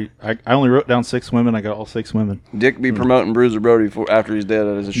get I only wrote down 6 women. I got all 6 women. Dick be promoting Bruiser Brody after he's dead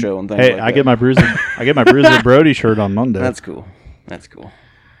at his show and things Hey, like I that. get my Bruiser Brody shirt on Monday. That's cool. I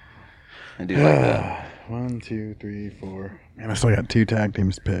do like that. 1, 2, 3, 4. Man, I still got 2 tag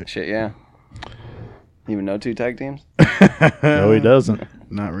teams to pick. Shit, yeah. You even know 2 tag teams? No, he doesn't.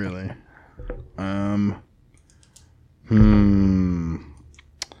 Not really. I'm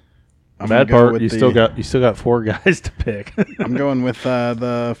Bad gonna go part, with you still got 4 guys to pick. I'm going with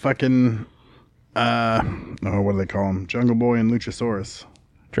the fucking what do they call them? Jungle Boy and Luchasaurus.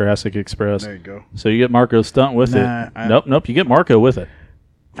 Jurassic Express. There you go. So you get Marco Stunt with it. Nope. You get Marco with it.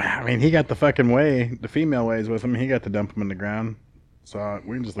 I mean, he got the fucking the female ways with him. He got to dump him in the ground. So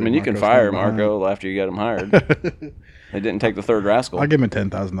we can just. I mean, you can fire Marco after you get him hired. They didn't take the third rascal. I'll give him a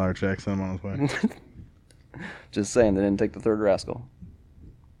 $10,000 check. Send him on his way. Just saying, they didn't take the third rascal.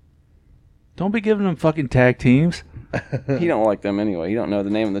 Don't be giving them fucking tag teams. He don't like them anyway. You don't know the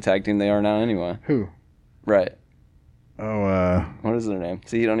name of the tag team they are now anyway. Who? Right. Oh, what is their name?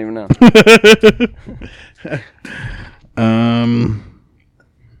 See, you don't even know.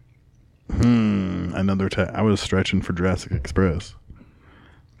 Another I was stretching for Jurassic Express.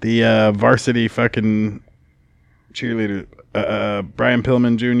 The varsity fucking cheerleader, Brian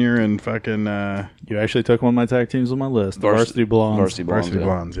Pillman Jr. and fucking. You actually took one of my tag teams on my list. Varsity Blondes. Varsity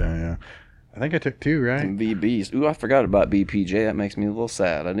Blondes, yeah. I think I took 2, right? And VBs. Ooh, I forgot about BPJ. That makes me a little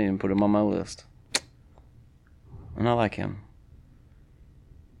sad. I didn't even put him on my list. And I like him.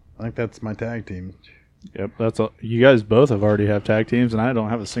 I think that's my tag team. Yep, that's all. You guys both have already have tag teams, and I don't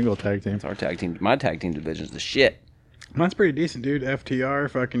have a single tag team. It's our tag team. My tag team division's the shit. That's pretty decent, dude.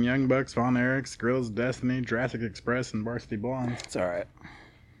 FTR, fucking Young Bucks, Von Erichs, Gorillas of Destiny, Jurassic Express, and Varsity Blondes. It's all right.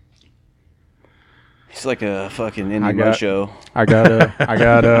 It's like a fucking indie show. I got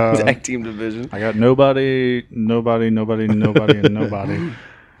tag team division. I got nobody, and nobody.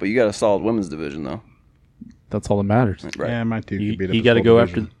 But you got a solid women's division though. That's all that matters. Right. Yeah, my 2 could beat You got to go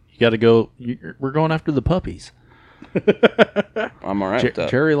after. You got to go. We're going after the puppies. I'm all right with that.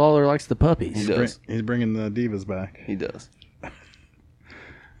 Jerry Lawler likes the puppies. He does. He's bringing the divas back. He does.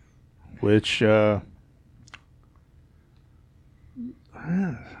 Which, God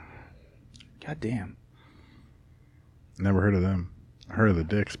damn. Never heard of them. I heard of the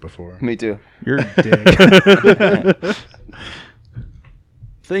Dicks before. Me too. You're a dick.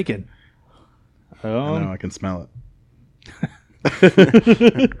 Thinking. I know, I can smell it.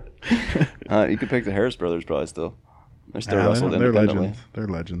 You could pick the Harris brothers probably still. They're still wrestled they're independently. legends. They're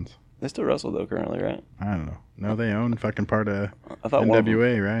legends. They still wrestle though currently, right? I don't know. No, they own fucking part of I thought one of them-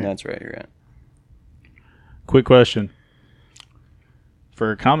 NWA, right? That's right. You're right. Quick question. For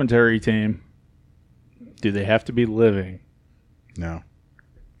a commentary team, do they have to be living? No.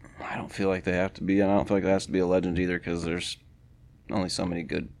 I don't feel like they have to be, and I don't feel like it has to be a legend either because there's only so many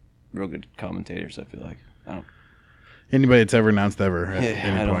real good commentators. I feel like Anybody that's ever announced ever at I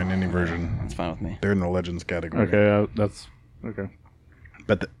any don't- point, any version, that's fine with me. they're in the legends category. Okay, that's okay.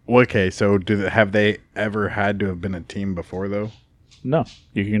 But okay, so have they ever had to have been a team before though? No,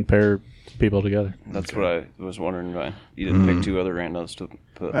 you can pair people together. That's what I was wondering. Why you didn't pick 2 other randos to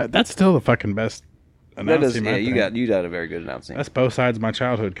put. That's still the fucking best. That is, announcing, yeah. I You think. got a very good announcing. That's both sides of my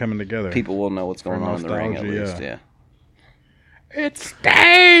childhood coming together. People will know what's going on in the ring at nostalgia, least. Yeah. It's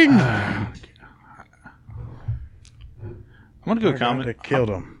Sting. I'm gonna go comment. Killed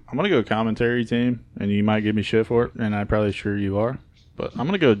him. I'm gonna go commentary team, and you might give me shit for it, and I'm probably sure you are. But I'm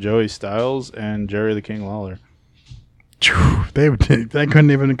gonna go Joey Styles and Jerry the King Lawler. They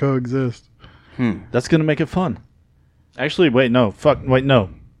couldn't even coexist. That's gonna make it fun. Actually, wait, no.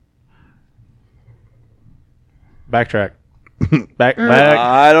 Backtrack. Back.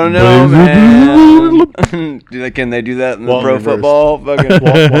 I don't know, man. Can they do that in the pro reverse. football?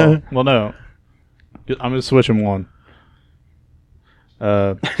 Fucking Well, no. I'm gonna switch them one.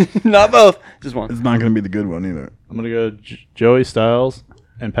 not both, just one. It's not going to be the good one either. I'm gonna go Joey Styles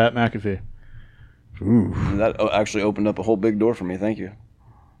and Pat McAfee. Ooh. That actually opened up a whole big door for me. Thank you.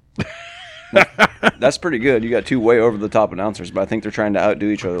 That's pretty good. You got 2 way over the top announcers, but I think they're trying to outdo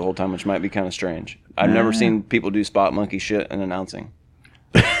each other the whole time, which might be kind of strange. I've never seen people do spot monkey shit in announcing.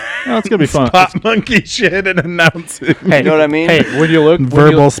 No, it's gonna be fun. Spot monkey shit and announcing. You know what I mean? Hey, when you look,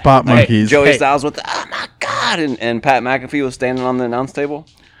 Verbal spot monkeys. Joey Styles with oh my god, and Pat McAfee was standing on the announce table.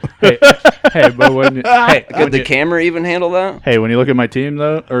 hey, but when Could the camera even handle that? hey, when you look at my team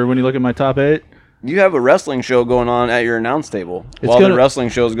though, or when you look at my top 8, You have a wrestling show going on at your announce table while the wrestling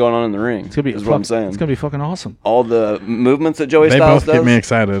show is going on in the ring. it's gonna be is what I'm saying. It's gonna be fucking awesome. All the movements that Joey They Styles both does. get me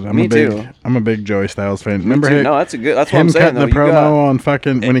excited. Me too. I'm a big Joey Styles fan. Me Remember too. him, No, that's what I'm him saying. cutting Though. the promo on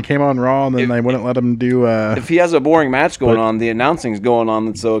fucking when he came on Raw, and then they wouldn't let him do. If he has a boring match going on, the announcing's going on.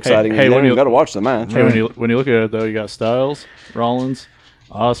 That's so exciting. hey, when you you- got to watch the match. Hey, when you look at it though, you got Styles, Rollins,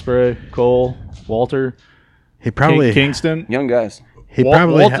 Ospreay, Cole, Walter, he probably Kingston. Young guys. he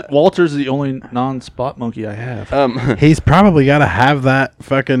probably Walter's the only non-spot monkey I have. he's probably got to have that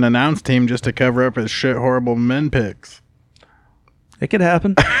fucking announce team just to cover up his shit horrible men picks. It could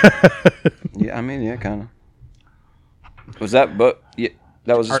happen. Yeah, I mean, yeah, kind of. Was that? But yeah,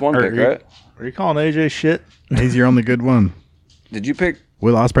 that was just one pick, right? Are you calling AJ shit? He's your only good one. Did you pick?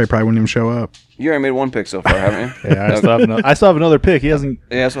 Will Ospreay probably wouldn't even show up. You already made one pick so far, haven't you? Yeah, I still have another pick. He hasn't.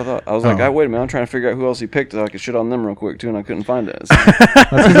 Yeah, that's what I thought. I was like, Oh. wait a minute, I'm trying to figure out who else he picked so I could shit on them real quick too, and I couldn't find it. So That's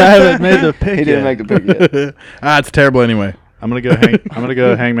because I haven't made the pick. he didn't make the pick yet. It's terrible anyway. I'm gonna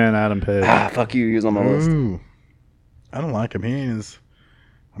go Hangman Adam Page. Fuck you, he was on my list. Ooh, I don't like him. He is.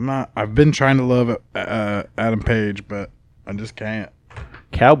 I'm not. I've been trying to love Adam Page, but I just can't.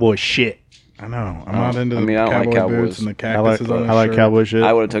 Cowboy shit. I know. I'm not into I mean, the I don't like cowboy cowboys. boots and the I like cactuses on his shirt. cowboy shit.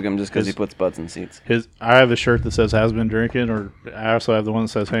 I would have took him just because he puts butts in seats. I have a shirt that says "Has been drinking," or I also have the one that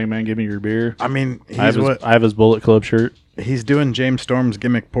says "Hey man, give me your beer." I mean, I have his Bullet Club shirt. he's doing James Storm's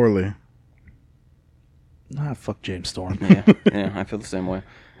gimmick poorly. Fuck James Storm. Yeah, I feel the same way.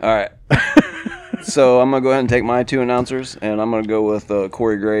 All right. So I'm going to go ahead and take my two announcers, and I'm going to go with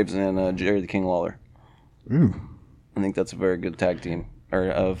Corey Graves and Jerry the King Lawler. Ooh, I think that's a very good tag team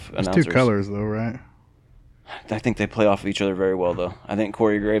of there's announcers. two colors though, right? I think they play off of each other very well, though. I think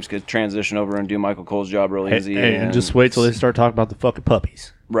Corey Graves could transition over and do Michael Cole's job real easy. And just wait till they start talking about the fucking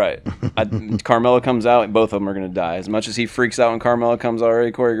puppies. Right. Carmella comes out, both of them are going to die. As much as he freaks out when Carmella comes out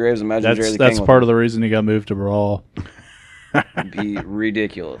already, Corey Graves, imagine Jerry the King. That's part of the reason he got moved to Raw. It'd be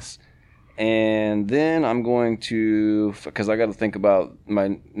ridiculous. And then I'm going to, because I got to think about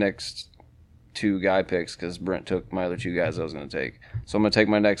my next two guy picks, because Brent took my other two guys I was going to take. So I'm going to take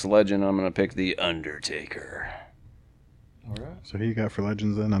my next legend, and I'm going to pick The Undertaker. All right. So who you got for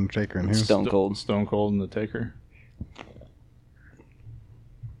legends then? Undertaker and who? Stone Cold. Stone Cold and the Taker.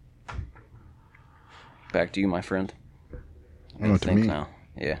 Back to you, my friend. Oh, to me. Now.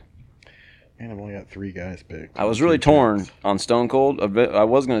 Yeah. Man, I've only got 3 guys picked. I was really torn on Stone Cold. I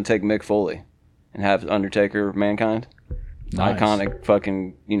was going to take Mick Foley and have Undertaker, Mankind. Nice. Iconic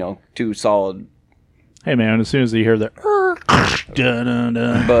fucking, two solid. Hey man, as soon as you hear that, But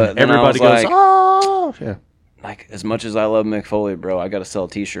then everybody I was goes, like, oh, yeah. Like, as much as I love Mick Foley, bro, I got to sell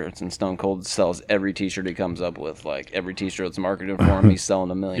T-shirts, and Stone Cold sells every T-shirt he comes up with. Like, every T-shirt that's marketed for him, he's selling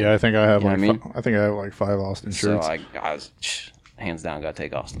 1 million. Yeah, I think I have You know like what I mean? I think I have like 5 Austin So shirts. I was, hands down, got to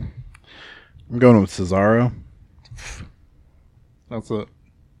take Austin. I'm going with Cesaro.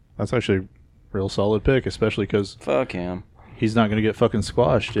 That's actually a real solid pick, especially because Fuck him. he's not going to get fucking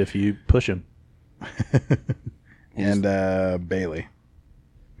squashed if you push him. And Bailey.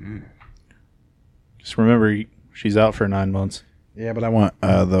 Just remember, she's out for 9 months. Yeah, but I want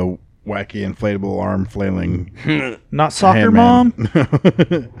the wacky inflatable arm flailing. Not soccer Hey, mom.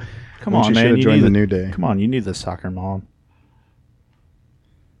 man. Come When on, she man. should've You joined need the New Day. Come on, you need the soccer mom.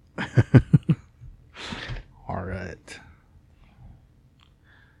 All right.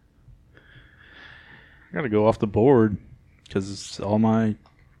 I got to go off the board because all my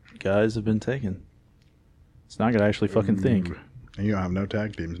guys have been taken. It's not gonna actually fucking think. And you don't have no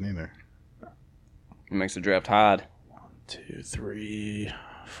tag teams neither. It makes the draft hard. 2, 3,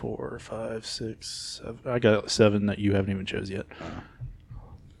 4, 5, 6, 7. I got 7 that you haven't even chose yet.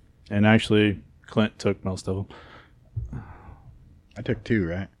 And actually, Clint took most of them. I took 2,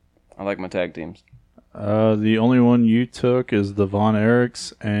 right? I like my tag teams. The only one you took is the Von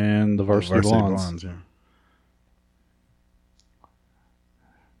Erichs and the Varsity Blondes. Yeah.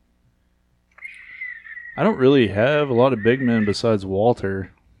 I don't really have a lot of big men besides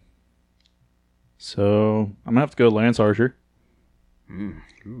Walter. So I'm going to have to go Lance Archer. Ooh.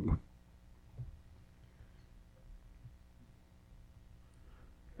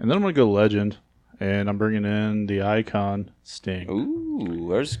 And then I'm going to go Legend. And I'm bringing in the Icon Sting. Ooh,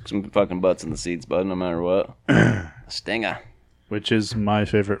 there's some fucking butts in the seats, bud, no matter what. Stinger. Which is my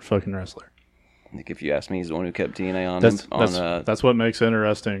favorite fucking wrestler. I think if you ask me, he's the one who kept TNA on That's what makes it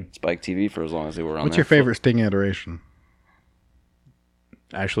interesting. Spike TV for as long as they were on What's there. your favorite Sting iteration?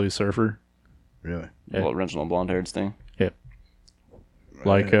 actually a surfer. Really? Yeah. Well, original blonde-haired Sting. Yep.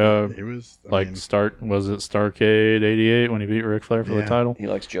 Like he was. I mean, was it Starrcade '88 when he beat Ric Flair for the Yeah. title? He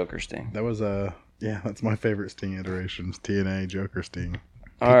likes Joker Sting. that was yeah, that's my favorite Sting iterations. TNA Joker Sting.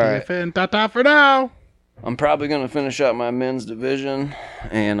 All right. PTFN, ta-ta for now. I'm probably going to finish up my men's division,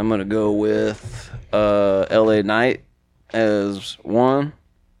 and I'm going to go with LA Knight as one.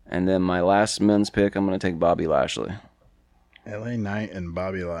 And then my last men's pick, I'm going to take Bobby Lashley. LA Knight and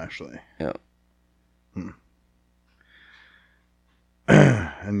Bobby Lashley. Yep.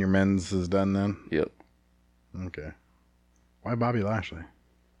 And your men's is done then? Yep. Okay. Why Bobby Lashley?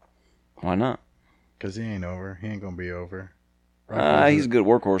 Why not? Because he ain't over. He ain't going to be over. He's a good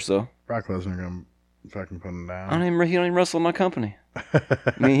workhorse, though. Brock Lesnar going to fucking put him He down. don't even wrestle in my company.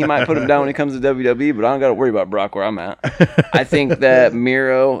 I mean, he might put him down when he comes to WWE, but I don't got to worry about Brock where I'm at. I think that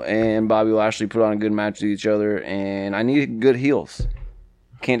Miro and Bobby Lashley put on a good match with each other, and I need good heels.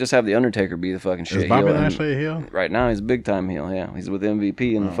 Can't just have the Undertaker be the fucking shit Is Bobby heel. Lashley a heel? Right now, he's a big time heel. Yeah, he's with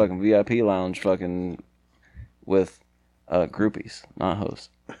MVP in the fucking VIP lounge, fucking with groupies, not hosts.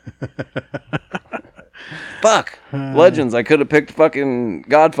 Fuck legends. I could have picked fucking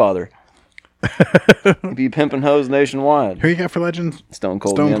Godfather. He'd be pimping hoes nationwide. Who you got for Legends? Stone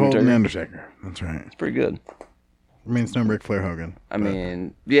Cold, Stone and Cold and Undertaker. The Undertaker. That's right. It's pretty good. I mean, it's no Ric Flair Hogan. I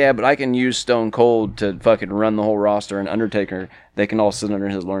mean, yeah, but I can use Stone Cold to fucking run the whole roster, and Undertaker, they can all sit under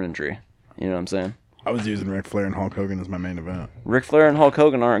his learning tree. You know what I'm saying? I was using Ric Flair and Hulk Hogan as my main event. Ric Flair and Hulk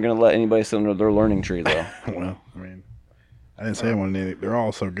Hogan aren't going to let anybody sit under their learning tree, though. Well, I mean, I didn't say I wanted any. They're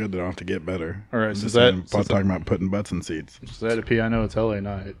all so good they don't have to get better. All right, I'm so just that- saying, so talking about putting butts in seats. So that I know it's LA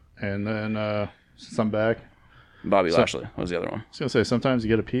Knight, and then since I'm back, Bobby Lashley was the other one. I was gonna say sometimes you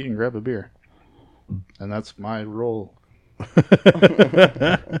get a pee and grab a beer, and that's my role.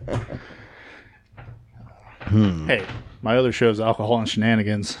 Hey, my other show is Alcohol and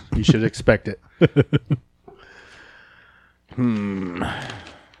Shenanigans. You should expect it.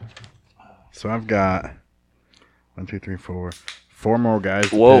 So I've got 1, 2, 3, 4, 4 more guys.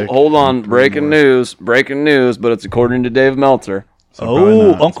 to Whoa, pick, hold on. and 3 Breaking more. news, but it's according to Dave Meltzer. So probably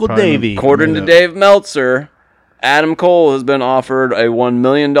not. It's Uncle probably Davey. not- According to made up. Dave Meltzer, Adam Cole has been offered a $1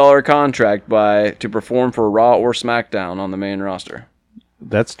 million contract to perform for Raw or SmackDown on the main roster.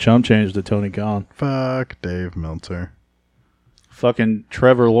 That's chump change to Tony Khan. Fuck Dave Meltzer. Fucking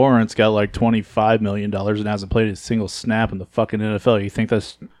Trevor Lawrence got like $25 million and hasn't played a single snap in the fucking NFL. You think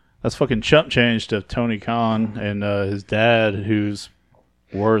that's fucking chump change to Tony Khan and his dad, who's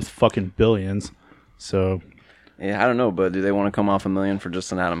worth fucking billions. So Yeah, I don't know, but do they want to come off $1 million for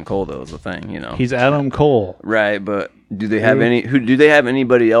just an Adam Cole? Though is the thing, you know. he's Adam Cole. Right, but do they have do they have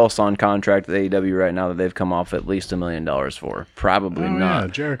anybody else on contract with AEW right now that they've come off at least $1 million for? Probably Oh, not. yeah,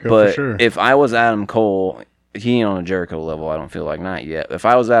 Jericho but for sure. if I was Adam Cole, he ain't on a Jericho level. I don't feel like, not yet. If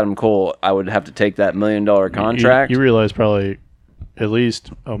I was Adam Cole, I would have to take that $1 million contract. You realize probably at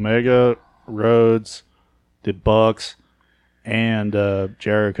least Omega, Rhodes, the Bucks, and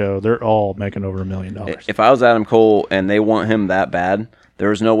Jericho, they're all making over $1 million. If I was Adam Cole and they want him that bad,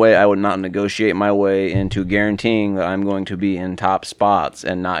 there's no way I would not negotiate my way into guaranteeing that I'm going to be in top spots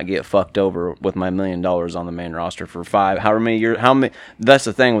and not get fucked over with my $1 million on the main roster for 5. However many years? How many? That's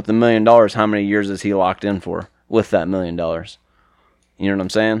the thing with the $1 million. How many years is he locked in for with that $1 million? You know what I'm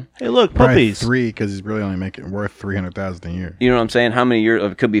saying? Hey, look, Probably puppies. 3 because he's really only making worth $300,000 a year. You know what I'm saying? How many years?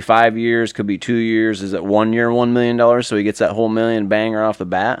 It could be 5 years, could be 2 years. Is it 1 year, $1 million? So he gets that whole million banger off the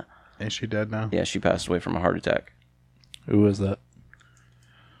bat. Is she dead now? Yeah, she passed away from a heart attack. Who is that?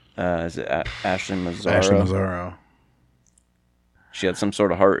 Is it Ashley Mazzaro? Ashley Mazzaro. She had some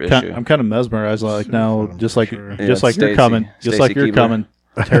sort of heart issue. I'm kind of mesmerized. Like now, I'm just like sure. Yeah, just like you're Stacy- coming, just like Stacy you're Keibler. coming.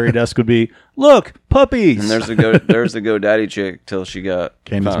 Terry Desk would be, look, puppies. And there's the GoDaddy chick till she got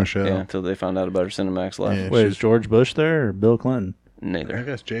Candace found, Michelle. Yeah, until they found out about her Cinemax life. Yeah. Wait, is George Bush there or Bill Clinton? I Neither.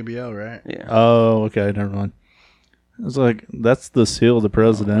 guess JBL, right? Yeah. Oh, okay, never mind. It's like that's the seal of the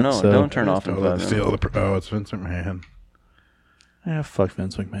president. No, so. don't turn off in Oh, 5 the minutes. seal. Oh, it's Vincent McMahon. Yeah, fuck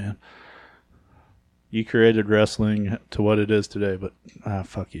Vince McMahon. You created wrestling to what it is today, but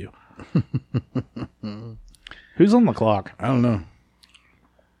fuck you. Who's on the clock? I don't know.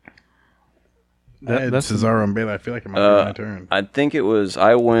 That's That's Cesaro and Bayley. I feel like it might be my turn. I think it was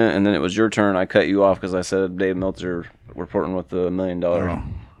I went and then it was your turn. I cut you off because I said Dave Meltzer reporting with the $1 million. Oh.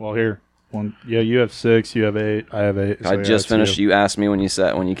 well here. One, yeah, you have 6, you have 8, I have 8. I just finished. You asked me when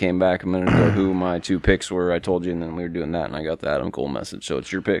you came back a minute ago who my 2 picks were. I told you, and then we were doing that, and I got the Adam Cole message. So it's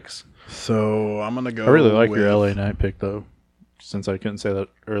your picks. So I'm gonna go. I really like with, your LA Knight pick though, since I couldn't say that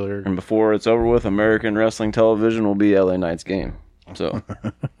earlier. And before it's over with, American Wrestling Television will be LA Knight's game. So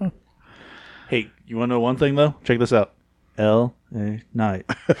Hey, you want to know one thing though? Check this out. LA night.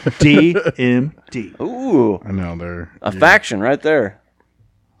 DMD. Ooh, I know they're a faction right there.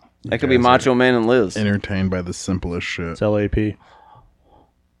 That could be guys Macho Man and Liz. I entertained by the simplest shit. It's LAP.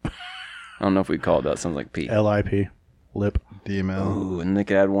 don't know if we call it that. Sounds like Pete. LIP. Lip. DML. Ooh, and they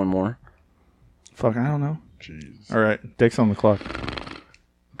could add one more. Fuck, I don't know. Jeez. All right, Dick's on the clock.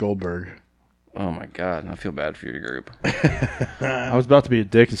 Goldberg. Oh my god, I feel bad for your group. I was about to be a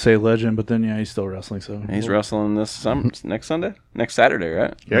dick and say legend, but then he's still wrestling. So He's wrestling next Sunday, next Saturday,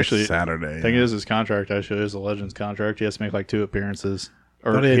 right? He actually, Saturday. thing is, his contract actually is a Legends contract. He has to make like 2 appearances, I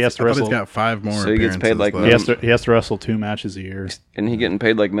or thought he has to wrestle. he's got 5 more. So he gets paid like appearances He has to wrestle 2 matches a year Isn't he getting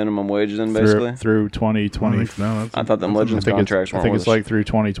paid like minimum wages then, basically? through left. 2020. No, I thought them Legends contracts I weren't think worth it's like through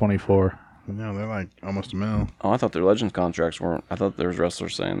 2024. no, they're like almost $1 million. Oh, I thought their Legends contracts weren't. I thought there was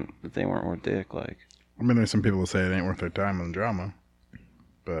wrestlers saying that they weren't worth dick. Like, I mean, there's some people that say it ain't worth their time on drama,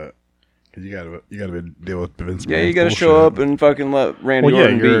 but because you gotta deal with Vince. yeah, you got to show up and fucking let Randy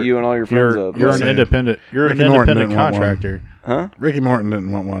Orton beat you and all your friends up. You're an saying. independent. You're Ricky an Morton independent didn't want one. contractor. Huh? Ricky Morton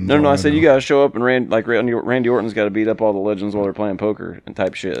didn't want one. No, I said you got to show up and Randy Orton's got to beat up all the legends while they're playing poker and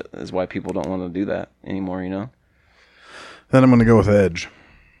type shit. Is why people don't want to do that anymore. You know. Then I'm gonna go with Edge.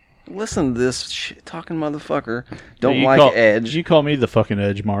 Listen to this shit talking motherfucker. Don't You like call- Edge. You call me the fucking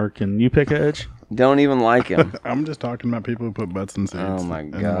Edge, Mark, and you pick Edge. Don't even like him. I'm just talking about people who put butts in seats. Oh my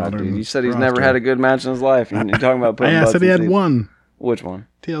in god, modern dude! You said he's roster. never had a good match in his life. You're talking about putting. I butts said he in had seats. one. Which one?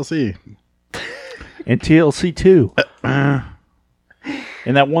 TLC. And TLC 2.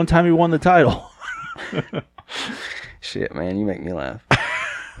 And that one time he won the title. Shit, man, you make me laugh.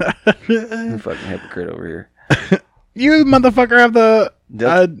 You fucking hypocrite over here. You motherfucker have the.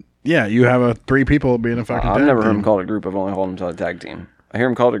 That's- Yeah, you have 3 people being a fucking. I've tag never heard him team. called a group. I've only called him to a tag team. I hear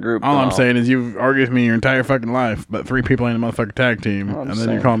him called a group. All I'm but saying is you've argued with me your entire fucking life, but 3 people ain't a motherfucking tag team, I'm and then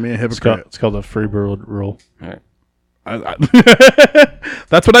saying. you're calling me a hypocrite. It's called the Freebird rule. All right.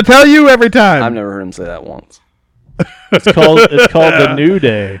 That's what I tell you every time. I've never heard him say that once. It's called the New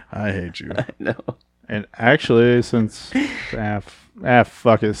Day. I hate you. No. And actually, since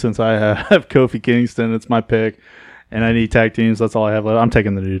fuck it, since I have Kofi Kingston, it's my pick, and I need tag teams. That's all I have left. I'm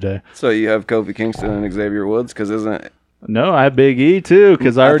taking the New Day. So you have Kofi Kingston and Xavier Woods because isn't No, I have Big E too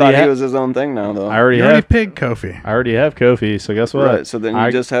because I I already thought have. he was his own thing now though. I already You already have. picked Kofi. I already have Kofi. So guess what? Right. So then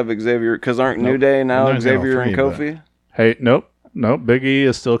you just have Xavier because aren't New Day now Well, there's Xavier all and three, Kofi? Hey, nope. Big E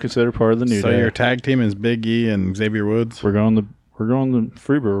is still considered part of the New So Day. your tag team is Big E and Xavier Woods. We're going the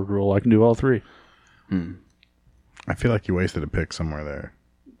Freebird rule. I can do all 3. I feel like you wasted a pick somewhere there.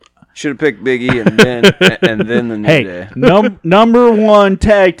 Should have picked Big E and then the New Hey, Day. number 1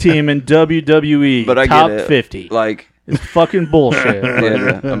 tag team in WWE. But I top get it. 50. Like It's fucking bullshit.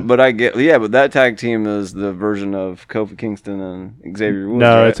 but I get but that tag team is the version of Kofi Kingston and Xavier Woods.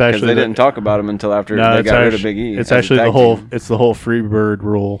 No, right? it's actually 'Cause they the- didn't talk about him until after No, they it's got rid of actually, Big E. it's as a actually tag the whole. team. It's the whole Freebird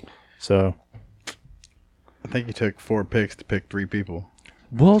rule. So, I think you took 4 picks to pick 3 people.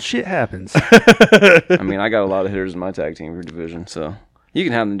 well, shit happens. I mean, I got a lot of hitters in my tag team division, so you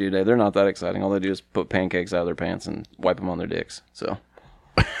can have them do day. They're not that exciting. All they do is put pancakes out of their pants and wipe them on their dicks. So,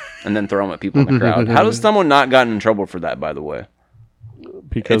 and then throw them at people in the crowd. How does someone not gotten in trouble for that? By the way,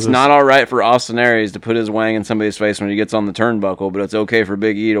 Because it's not all right for Austin Aries to put his wang in somebody's face when he gets on the turnbuckle, but it's okay for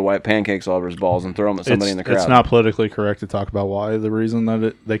Big E to wipe pancakes all over his balls and throw them at somebody in the crowd. It's not politically correct to talk about why the reason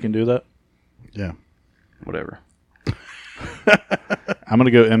that they can do that. Yeah. Whatever. I'm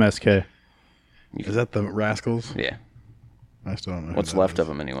gonna go MSK. Is that the Rascals? Yeah. I still don't know. What's left of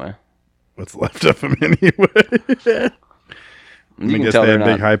them anyway? What's left of them anyway? You I can guess tell they they're had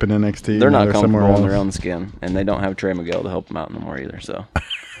big not. hype in NXT. They're now not somewhere comfortable in their else. own skin, and they don't have Trey Miguel to help them out no more either. So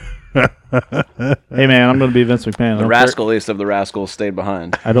Hey man, I'm gonna be Vince McMahon. the rascaliest of the rascals stayed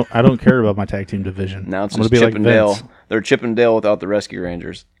behind. I don't care about my tag team division. Now it's I'm just gonna be Chip and Dale. Vince. They're Chip and Dale without the Rescue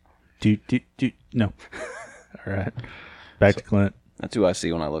Rangers. No. All right. Back to Clint. That's who I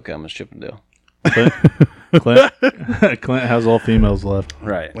see when I look at them as Chip and Dale. Clint has all females left.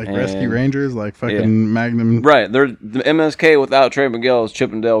 Right. Like Rescue Rangers, like fucking Yeah. Magnum. Right. They're the MSK without Trey Miguel is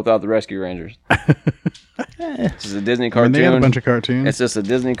Chip and Dale without the Rescue Rangers. This is a Disney I mean, cartoon. they got a bunch of cartoons. It's just a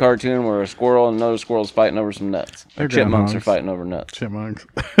Disney cartoon where a squirrel and another squirrel's fighting over some nuts. They're Chipmunks are groundhogs. fighting over nuts. Chipmunks.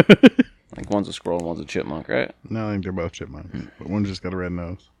 Like one's a squirrel and one's a chipmunk, right? No, I think they're both chipmunks. But one's just got a red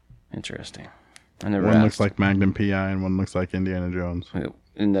nose. Interesting. I never One asked. looks like Magnum PI and one looks like Indiana Jones.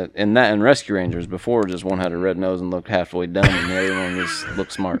 In Rescue Rangers before, just one had a red nose and looked halfway dumb, and the other one just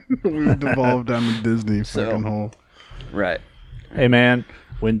looked smart. We've devolved down the Disney So- fucking hole. Right. Hey man,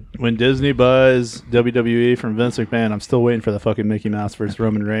 when Disney buys WWE from Vince McMahon, I'm still waiting for the fucking Mickey Mouse versus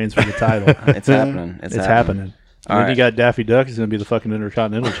Roman Reigns for the title. It's happening. It's happening. All then you right. got Daffy Duck is going to be the fucking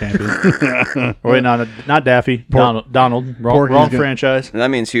Intercontinental Champion. Or wait, no, not Daffy. Donald. Wrong Porky's gonna- franchise. And that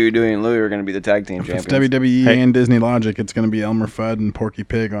means Huey, Dewey, and Louie are going to be the tag team If it's champions. WWE Hey. and Disney Logic, it's going to be Elmer Fudd and Porky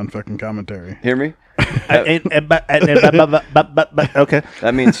Pig on fucking commentary. Hear me? Okay.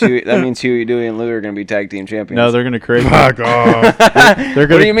 That means Huey, Dewey, and Louie are going to be tag team champions. No, they're going to create. Fuck off. They're What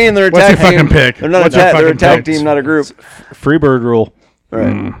going do you mean they're a What's tag your fucking team? pick? They're not What's a your tag. They're a fucking tag pick? team, not a group. Freebird rule.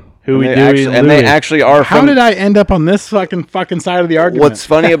 Right. Who we And do they actually, and and they Louie. actually are How from. did I end up on this fucking side of the argument? What's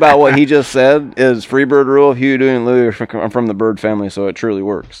funny about what he just said is Freebird rule. Huey, Dewey, and Louie are from the bird family, so it truly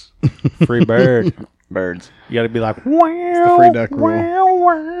works. Free bird. Birds. You got to be like, wow, the free duck rule.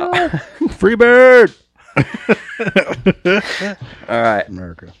 wow. Free bird. All right.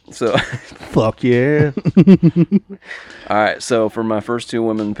 America. So, Fuck yeah. all right. So for my first two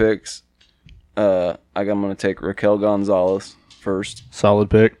women picks, I'm going to take Raquel Gonzalez first, Solid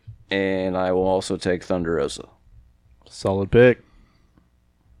pick. and I will also take Thunder Rosa. Solid pick.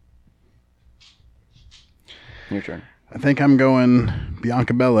 Your turn. I think I'm going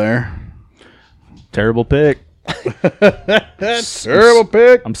Bianca Belair. Terrible pick. Terrible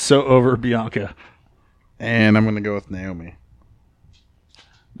pick. I'm so over Bianca. And I'm going to go with Naomi.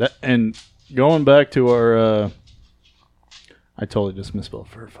 And going back to our, I totally just misspelled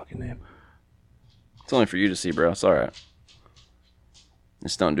her fucking name. It's only for you to see, bro. It's all right.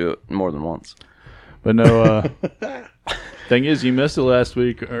 Just don't do it more than once. But no, thing is, you missed it last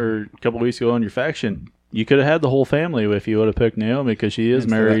week or a couple weeks ago on your faction. You could have had the whole family if you would have picked Naomi because she is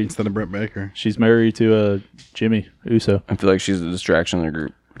married. Instead of Britt Baker. She's married to Jimmy Uso. I feel like she's a distraction in the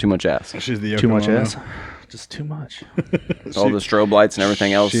group. Too much ass. She's the Too much Yoko ass. Ono. Just too much. All the strobe lights and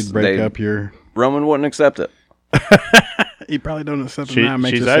everything else. She'd break up your... Roman wouldn't accept it. You probably don't accept She, them now. Makes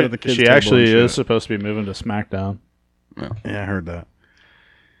she's you sit act- at the kids' she table actually and shit. is supposed to be moving to SmackDown. Yeah, I heard that.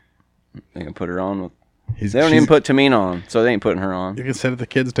 They can put her on with. He's, They don't she's- even put Tamina on, so they ain't putting her on. You can sit at the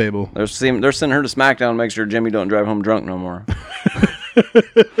kids' table. They're sending her to SmackDown to make sure Jimmy don't drive home drunk no more.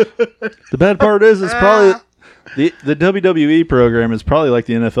 The bad part is, it's probably the WWE program is probably like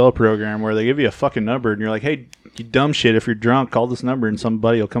the NFL program where they give you a fucking number and you're like, hey, you dumb shit, if you're drunk, call this number and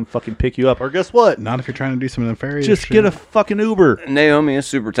somebody will come fucking pick you up. Or guess what? Not if you're trying to do some nefarious Just shit. get a fucking Uber. Naomi is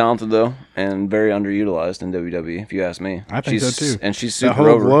super talented though, and very underutilized in WWE. If you ask me, I think she's, so too. And she's That super whole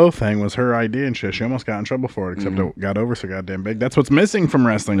over. glow thing was her idea and shit. She almost got in trouble for it, except it got over so goddamn big. That's what's missing from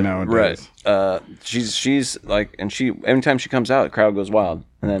wrestling nowadays. Right. She's like, and she every time she comes out, the crowd goes wild,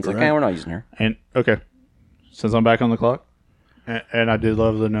 and then it's like, Right. hey, we're not using her. And okay, since I'm back on the clock, and I did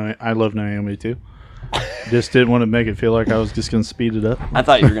love I love Naomi too. Just didn't want to make it feel like I was just gonna speed it up. I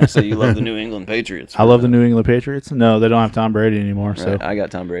thought you were gonna say you love the New England Patriots. I love the New England Patriots. No, they don't have Tom Brady anymore. So Right, I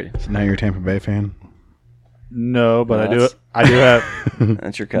got Tom Brady. So now you're a Tampa Bay fan. no, but No, I do have.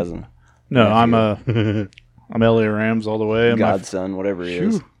 That's your cousin, No, I'm LA Rams all the way. And my godson, whatever he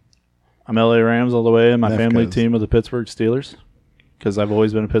is. I'm LA Rams all the way, and my Left family goes. team of the Pittsburgh Steelers, because I've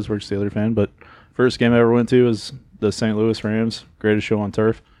always been a Pittsburgh Steeler fan. But first game I ever went to was the St. Louis Rams, greatest show on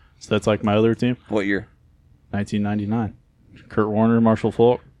turf. So that's like my other team, What year? 1999. Kurt Warner, Marshall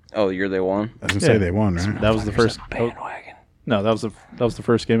Falk. Oh, the year they won. I was gonna Yeah. say they won, right? That was the first. Bandwagon. No, that was the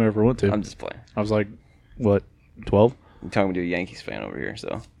first game I ever went to. I'm just playing. I was like, what, 12? I'm talking to a Yankees fan over here,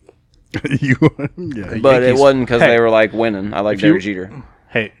 so. you, yeah. But it Yankees- wasn't because Hey. they were like winning. I like If you- Derek Jeter.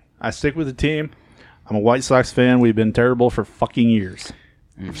 Hey, I stick with the team. I'm a White Sox fan. We've been terrible for fucking years.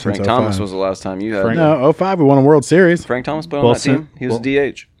 Frank Since Thomas 05. was the last time you had. Frank- No, 05 we won a World Series. Frank Thomas played on Well, that team. He was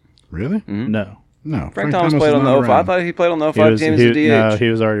well- DH. Really? No. No. Frank Thomas played was on the not 05. I around. thought he played on the He 05 was, team as a DH. no, he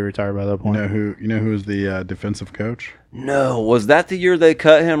was already retired by that point. You know who was the defensive coach? No, was that the year they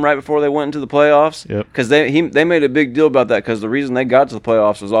cut him right before they went into the playoffs? Yep. Because they made a big deal about that because the reason they got to the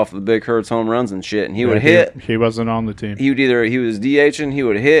playoffs was off of the big Hurts home runs and shit. And he would hit. He wasn't on the team. He was DHing, he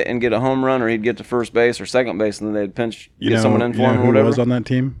would hit and get a home run, or he'd get to first base or second base, and then they'd get someone in for him or who whatever. was on that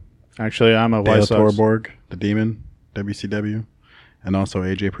team? Actually, I'm a Dale White Sox. Torborg, the Demon, WCW, and also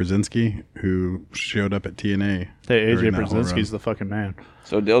AJ Przinsky, who showed up at TNA. Hey, AJ during that whole Brzezinski's run. the fucking man.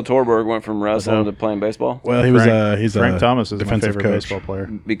 So Dale Torborg went from wrestling So- to playing baseball Well, he's Frank a Thomas is my defensive favorite coach. baseball player.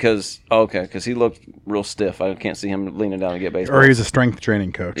 because he looked real stiff. I can't see him leaning down to get baseball. Or he was a strength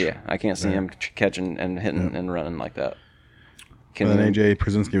training coach. Yeah, I can't see him catching and hitting and running like that. And then Couldn't even, AJ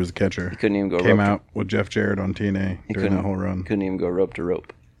Przinsky was a catcher. couldn't even go Came rope out with Jeff Jarrett on TNA He during that whole run. Couldn't even go rope to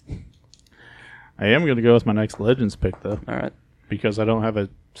rope. I am going to go with my next Legends pick, though, All right. because I don't have a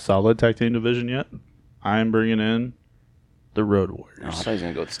solid tag team division yet. I'm bringing in the Road Oh, I Warriors. thought he was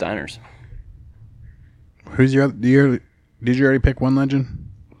gonna go with Steiners. Who's your? Did you already pick one legend?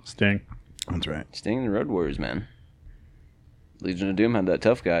 Sting. That's right. Sting and the Road Warriors, man. Legion of Doom had that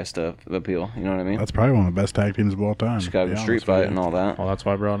tough guy stuff appeal. You know what I mean? That's probably one of the best tag teams of all time. to Chicago be Street honest Fight with and you. all that. Well, that's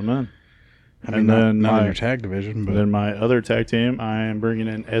why I brought him in. I mean, And not, then not in my- your tag division, but Then my other tag team, I am bringing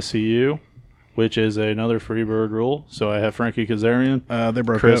in SCU, which is another Freebird rule. So I have Frankie Kazarian, they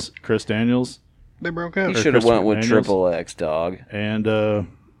broke Chris Daniels, up. They broke You up. should have went with Daniels. Triple X, dog. and At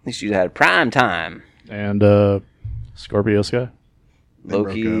least you'd had prime time. Scorpio Sky.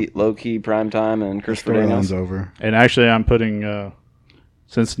 Low key prime time and Christopher Storyline's Daniels. over. And actually, I'm putting,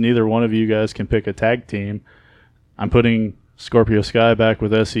 since neither one of you guys can pick a tag team, I'm putting Scorpio Sky back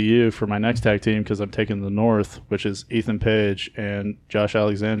with SCU for my next tag team because I'm taking the North, which is Ethan Page and Josh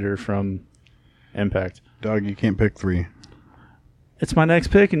Alexander from Impact. Dog, you can't pick 3. It's my next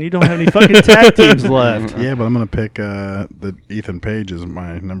pick, and you don't have any fucking tag teams left. Yeah, but I'm gonna pick the Ethan Page is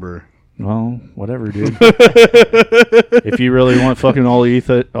my number. Well, whatever, dude. If you really want fucking all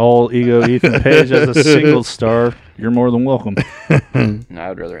ego Ethan Page as a single star, you're more than welcome. No, I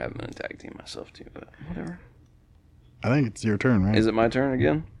would rather have him in a tag team myself too, but whatever. I think it's your turn, right? Is it my turn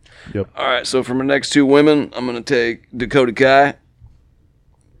again? Yep. All right, so for my next 2 women, I'm going to take Dakota Kai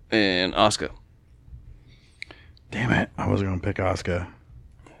and Asuka. Damn it! I was gonna pick Asuka.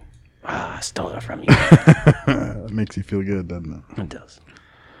 Ah, I stole it from you. That makes you feel good, doesn't it? It does.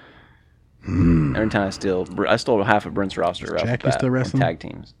 Every time I stole half of Brent's roster. Right off the Jackie bat still with wrestling? tag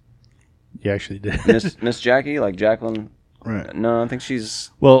teams. You actually did. Miss Jackie, like Jacqueline. Right. No, I think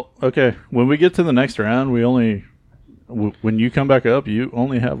she's. Well, okay. When we get to the next round, when you come back up, you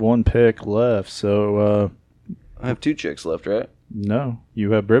only have 1 pick left. So, I have 2 chicks left, right? no.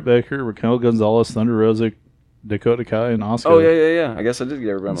 You have Britt Baker, Raquel Gonzalez, Thunder Rosa, Dakota Kai, and Asuka. Oh yeah. I guess I did get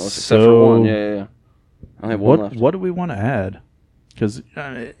everybody on my list except for So- 1. Yeah. I only have 1 left. What do we want to add? Because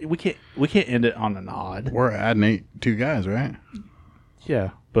we can't end it on an odd. We're adding 2 guys, right?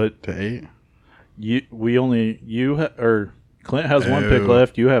 Yeah, but To 8. Clint has 1 pick Oh.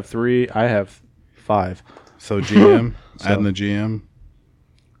 left. You have 3. I have 5. So GM, So- adding the GM.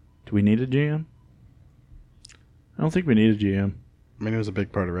 Do we need a GM? I don't think we need a GM. I mean, it was a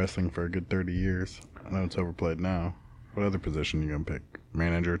big part of wrestling for a good 30 years. I know it's overplayed now. What other position you gonna pick?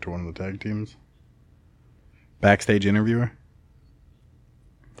 Manager to one of the tag teams? Backstage interviewer?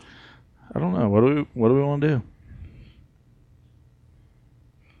 I don't know. What do we want to do?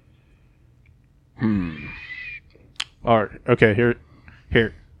 All right. Okay.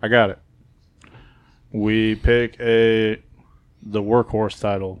 Here. I got it. We pick the workhorse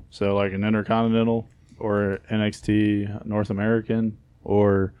title. So like an Intercontinental or NXT North American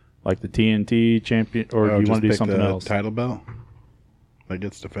or like the TNT champion. Or do you just want to do pick something the else? title belt that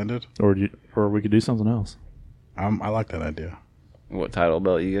gets defended? Or we could do something else. I like that idea. What title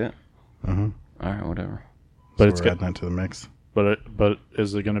belt you get? Uh-huh. All right, whatever. But So it's we're got, adding that to the mix. but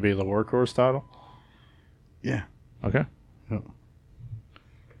is it going to be the workhorse title? Yeah. Okay.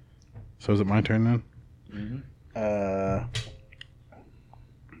 So is it my turn then? Mm-hmm.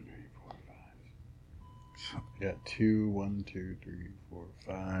 So I got 2, 1, 2, 3, 4,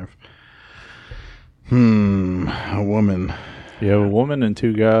 5. A woman. You have a woman and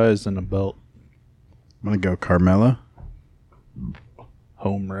 2 guys and a belt. I'm gonna go Carmella.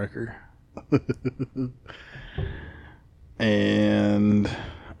 Home wrecker. And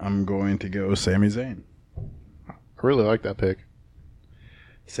I'm going to go Sami Zayn. I really like that pick.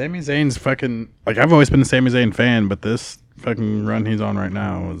 Sami Zayn's fucking like I've always been a Sami Zayn fan, but this fucking run he's on right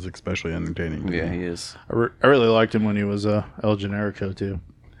now is especially entertaining. to Yeah, me. he is. I really liked him when he was El Generico too.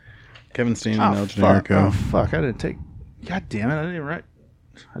 Kevin Steen and El fuck. Generico. Oh, fuck. I didn't take. God damn it. I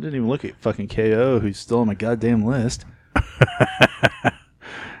didn't even look at fucking KO, who's still on my goddamn list.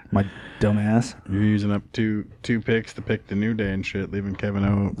 My dumbass. You're using up two picks to pick the New Day and shit, leaving Kevin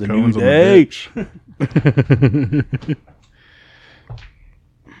O. The Owens New on Day. the bitch.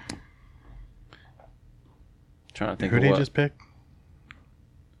 Trying to think Who of did you what. just pick?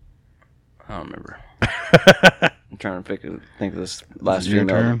 I don't remember. I'm trying to think of this last it your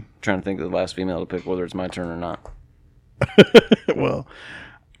female. turn? Trying to think of the last female to pick, whether it's my turn or not. Well,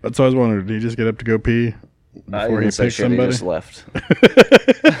 that's what I was wondering. Did he just get up to go pee I before he didn't say picked shit. He somebody? just left.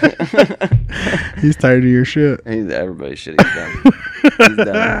 He's tired of your shit. Everybody's shit. He's done. He's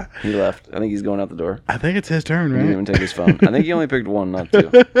done. He left. I think he's going out the door. I think it's his turn, He didn't right? even take his phone. I think he only picked 1, not 2.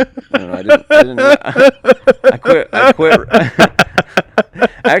 I don't know. I quit.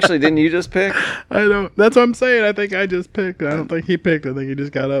 Actually, didn't you just pick? I don't. That's what I'm saying. I think I just picked. I don't think he picked. I think he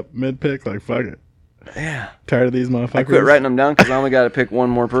just got up mid pick. Like fuck it. Yeah. Tired of these motherfuckers. I quit writing them down because I only got to pick 1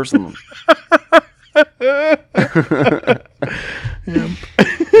 more person.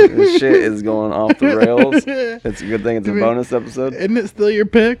 This shit is going off the rails. It's a good thing it's a bonus episode. Isn't it still your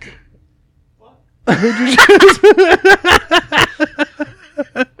pick? Who'd you choose?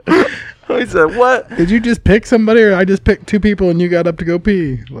 said, "What?" Did you just pick somebody, or I just picked two people and you got up to go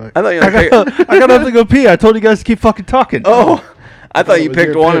pee? Like, I thought you. I got up to go pee. I told you guys to keep fucking talking. Oh, I thought it you was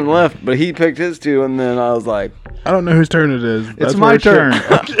picked your one pick. and left, but he picked his two, and then I was like, I don't know whose turn it is. It's my turn.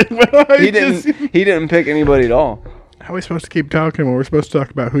 he didn't pick anybody at all. How are we supposed to keep talking when we're supposed to talk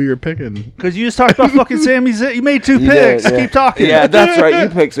about who you're picking? Because you just talked about fucking Sami Zayn. You made two You picks. did, yeah. Keep talking. Yeah, that's right. You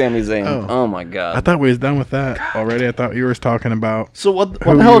picked Sami Zayn. Oh. Oh my I god. thought we was done with that already. I thought you were talking about. So what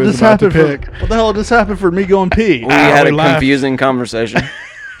Who the hell you was just about to happened? pick. What the hell just happened for me going pee? We had we a laughed. confusing conversation.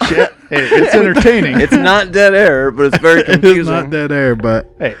 Hey, it's entertaining. It's not dead air, but it's very It's confusing. not dead air, but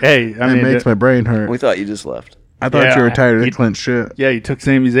hey. I it mean, makes my brain hurt. We thought you just left. I thought Yeah, you were tired of you- the Clint shit. yeah, you took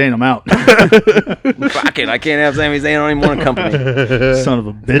Sami Zayn. I'm out. Fuck it. I can't have Sami Zayn. I don't even want a company. Son of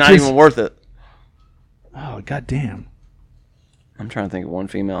a bitch. Not even worth it. Oh goddamn. I'm trying to think of one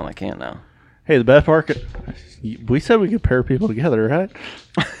female, and I can't now. Hey, the best part. We said we could pair people together, right?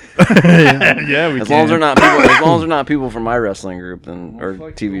 Yeah, we As long as they're not people, as long as they're not people from my wrestling group, then or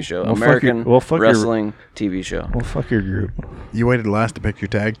TV show, well, fuck American your- well, fuck your- wrestling TV show, Well, fuck your group. You waited last to pick your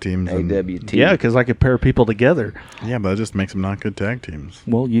tag teams. and- AWT. Yeah, because I could pair people together. yeah, but that just makes them not good tag teams.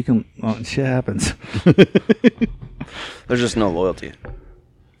 Well, you can. Shit happens. There's just no loyalty.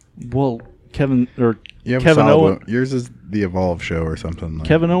 Well, Kevin or You have Kevin solid Owens. lo- Yours is the Evolve show or something. Like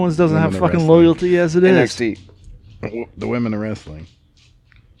Kevin Owens doesn't have Women in fucking wrestling. loyalty as it is. NXT. The women in wrestling.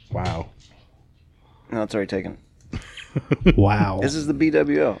 Wow. No, it's already taken. Wow. This is the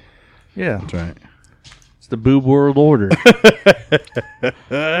BWO. Yeah, That's right. it's the boob world order.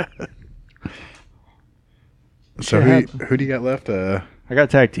 So who do you got left? I got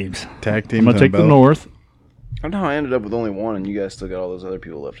tag teams. Tag I'm teams. gonna on take the belt? North. I don't know how I ended up with only one, and you guys still got all those other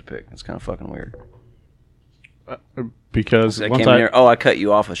people left to pick. It's kind of fucking weird. Because I once came in here. Oh, I cut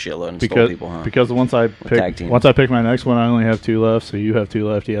you off a shitload and stole people, huh? because once I tag pick teams. once I pick my next one, I only have two left. So you have two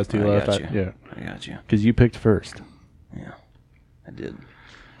left. He has two I left. got you. Yeah, I got you. because you picked first. Yeah, I did.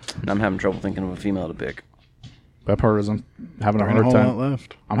 And I'm having trouble thinking of a female to pick. That part is I'm having a There ain't hard a whole lot time.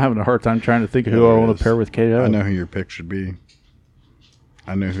 left. I'm having a hard time trying to think of Yeah, who I there want is. to pair with KO. I know who your pick should be.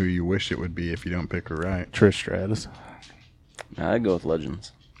 I know who you wish it would be if you don't pick her right. Trish Stratus. I'd go with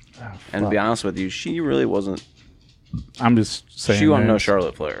Legends. Oh, And to be honest with you, she really wasn't. I'm just saying. She wasn't no names.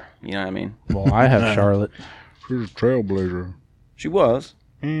 Charlotte Flair. You know what I mean? Well, I have Charlotte. She's a trailblazer. She was,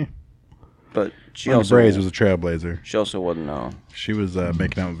 Eh. but she Linda also Braze was a trailblazer. she also wasn't known. She was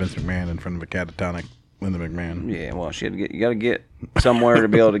making out with Vince McMahon in front of a catatonic Linda McMahon. Yeah, well, she had to get. You got to get somewhere to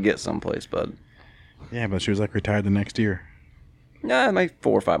be able to get someplace, bud. Yeah, but she was like retired the next year. Yeah, like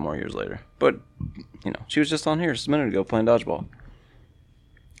 4 or 5 more years later. But you know, she was just on here just a minute ago playing dodgeball.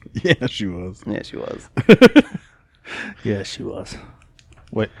 Yeah, she was. Yeah, she was. Yeah, she was.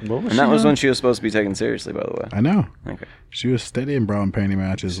 Wait, what was And she that was on? when she was supposed to be taken seriously, by the way. I know. Okay. She was steady in bra and panty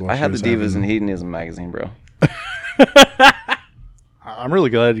matches. While I she had the was Divas having- and Hedonism magazine, bro. I'm really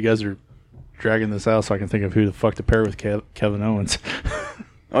glad you guys are dragging this out so I can think of who the fuck to pair with Kevin Owens.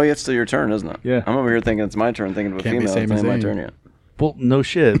 Oh, yeah, it's still your turn, isn't it? Yeah. I'm over here thinking it's my turn, thinking of a Can't be female. It's Sami not my Zayn. turn yet. Well, no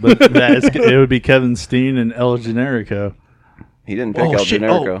shit, but it would be Kevin Steen and El Generico. He didn't pick Oh El shit!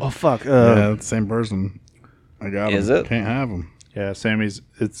 Generico. Oh fuck! Yeah, it's the same person. I got him. Is it? Can't have him. Yeah, Sammy's.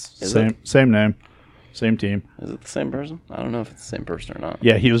 It's Is same name, same team. Is it the same person? I don't know if it's the same person or not.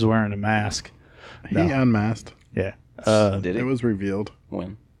 Yeah, he was wearing a mask. He No. unmasked. Yeah. Did It he? was revealed.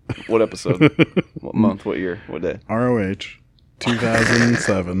 When? What episode? What month? What year? What day? ROH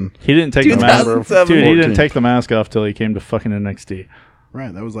 2007. He didn't take the mask. 2007. Dude, he didn't 14th. take the mask off till he came to fucking NXT.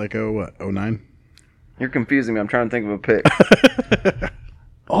 Right, that was like 09? You're confusing me. I'm trying to think of a pick.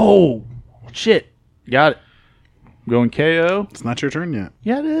 Oh shit! Got it. Going KO. It's not your turn yet.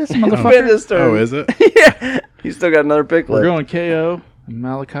 Yeah, it is, Wait, motherfucker. his turn. Oh, is it? Yeah. You still got another pick We're left. going KO and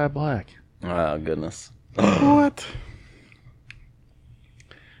Malachi Black. Oh, goodness. What?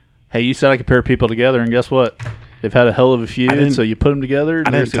 Hey, you said I could pair people together, and guess what? They've had a hell of a feud, didn't- so you put them together. I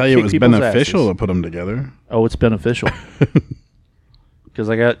didn't tell you it was beneficial to put them together. Oh, it's beneficial. Because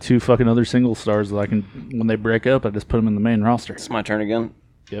I got 2 fucking other single stars that I can, when they break up, I just put them in the main roster. It's my turn again.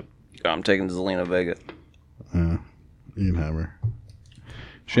 Yep. I'm taking Zelina Vega. You can have her.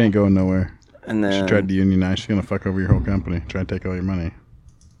 She ain't going nowhere. And then, She tried to unionize. She's going to fuck over your whole company. Try and take all your money.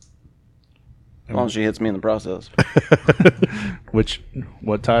 as long as she hits me in the process.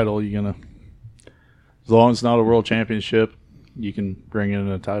 What title are you gonna? As long as it's not a world championship, you can bring in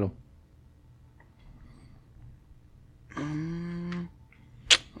a title. I'm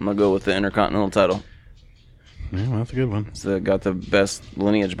going to go with the Intercontinental title. Yeah, well, that's a good one. It's got the best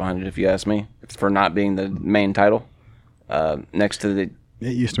lineage behind it, if you ask me. It's for not being the main title. Next to the,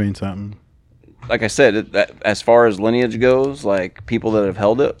 It used to mean something. like I said, as far as lineage goes, like people that have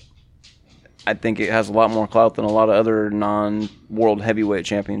held it, I think it has a lot more clout than a lot of other non-world heavyweight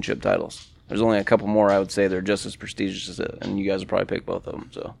championship titles. There's only a couple more I would say they're just as prestigious as it, and you guys would probably pick both of them.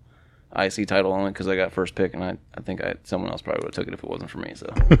 So, IC title only because I got first pick, and I think someone else probably would have took it if it wasn't for me. So,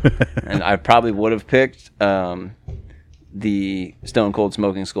 and I probably would have picked the Stone Cold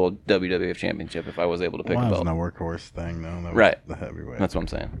Smoking Skull WWF Championship if I was able to pick a belt. That wasn't a workhorse thing, though. That was Right. the heavyweight. That's what I'm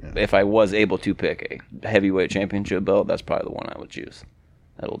saying. Yeah. If I was able to pick a heavyweight championship belt, that's probably the one I would choose.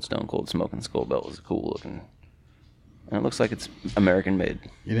 That old Stone Cold Smoking Skull belt was cool looking. And it looks like it's American made.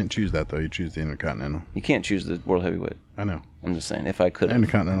 You didn't choose that, though. You choose the Intercontinental. You can't choose the World Heavyweight. I know. I'm just saying, if I could have.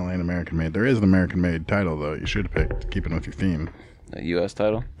 Intercontinental ain't American made. There is an American made title, though. You should have picked, keeping with your theme. A U.S.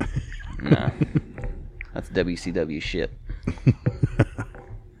 title? Nah. That's WCW shit.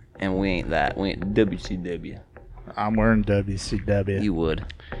 And we ain't that. We ain't WCW. I'm wearing WCW. You would.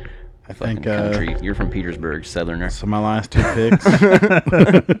 I Fucking think country. You're from Petersburg, Southerner. so. My last two picks: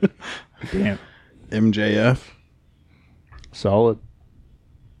 Damn. MJF Solid.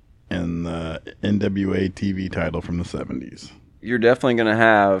 and the NWA TV title from the '70s. You're definitely going to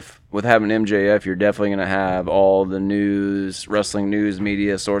have, with having MJF, you're definitely going to have all the news, wrestling news,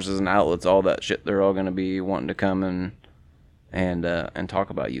 media sources and outlets, all that shit. They're all going to be wanting to come and talk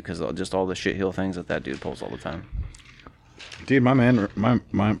about you because just all the shitheel things that dude pulls all the time. Dude, my men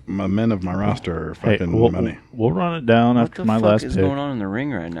of my roster are Hey, fucking we'll, money. we'll run it down What after the my fuck last is pick. going on in the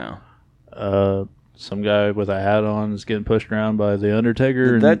ring right now? Some guy with a hat on is getting pushed around by the Undertaker.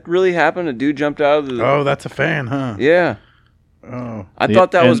 Did and that really happen? A dude jumped out of the... Oh, that's a fan, huh? Yeah. Oh, I The-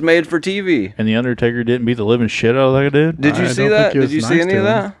 thought that was and- made for TV. and the Undertaker didn't beat the living shit out of that dude. Did you I see don't that? think he Did was you see nice any to of him.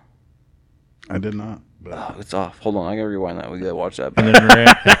 that? I did not. But Oh, it's off. Hold on. I got to rewind that. We got to watch that. And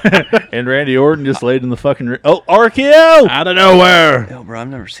then and Randy Orton just laid in the fucking... RKO! out of nowhere. Yo, bro, I've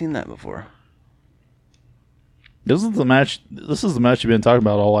never seen that before. This is the match you've been talking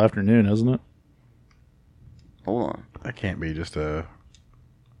about all afternoon, isn't it? Hold on. That can't be just a.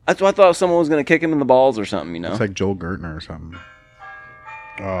 That's why I thought someone was going to kick him in the balls or something, you know? It's like Joel Gertner or something.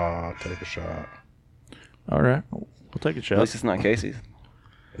 Oh, take a shot. All right. We'll take a At shot. least it's not Casey's.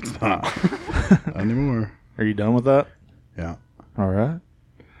 It's not. Not anymore. Are you done with that? Yeah. All right.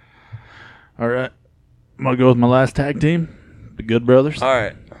 All right. I'm going to go with my last tag team, the Good Brothers. All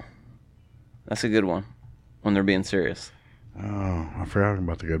right. That's a good one when they're being serious. Oh, I forgot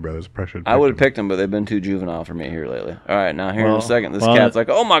about the Good Brothers. Pressure. I would have picked them, but they've been too juvenile for me here lately. All right, now here in Well, a second, this well, cat's like,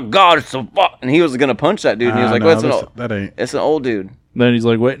 "Oh my god, it's so fuck!" And he was gonna punch that dude, and he was like, "What's an old? that ain't. It's an old dude." Then he's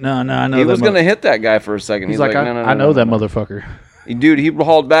like, wait, no, I know He that was gonna hit that guy for a second. He's like, "No, I know that motherfucker. Dude, he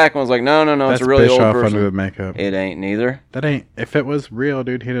hauled back and was like, "No, That's it's a really Bischoff old under the person." makeup. It ain't neither. That ain't. If it was real,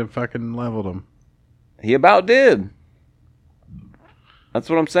 dude, he'd have fucking leveled him. He about did. That's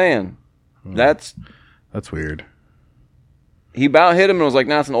what I'm saying. That's That's weird. he about hit him and was like,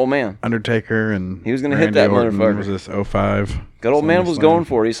 "Nah, it's an old man." Undertaker and He was gonna hit Randy that Orton, motherfucker. Was this 05? Good old man was SummerSlam. going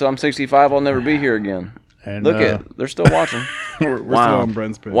for it. He said, "I'm 65. I'll never be here again." And Look at, they're still watching. We're Wow. still on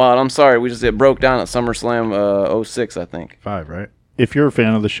Brent's pick. Wow, I'm sorry. It broke down at SummerSlam 06, I think. 5, right? if you're a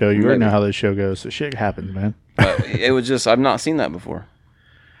fan of the show, you already know Maybe. how this show goes. So shit happens, man. But it was just, I've not seen that before.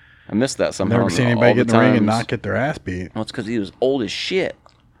 I missed that somehow. Never seen all anybody get in the ring and times. not get their ass beat. Well, it's because he was old as shit.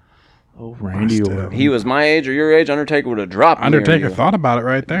 Oh, Randy Still. Orton. He was my age or your age, Undertaker would have dropped me. Undertaker or you. thought about it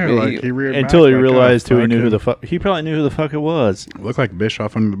right there. Yeah, Like he reared Until back he like, realized who he knew who the fucking- fuck. He probably knew who the fuck it was. Looked like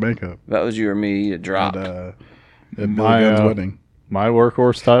Bischoff under the makeup. If that was you or me, you'd drop. At Billy My, Gunn's wedding. My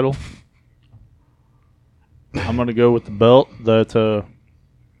workhorse title. I'm gonna go with the belt that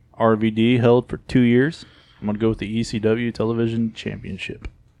RVD held for 2 years. I'm gonna go with the ECW Television Championship.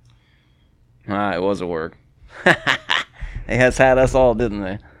 It was a work. They has had us all, didn't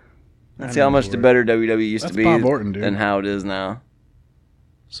they? Let's see how much the better WWE used That's to be Bob Orton, dude. than how it is now.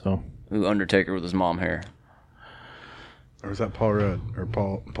 So Ooh, Undertaker with his mom hair. Or was that Paul Rudd? Or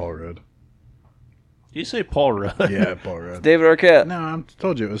Paul Rudd? you say Paul Rudd? Yeah, Paul Rudd. David Arquette. No, I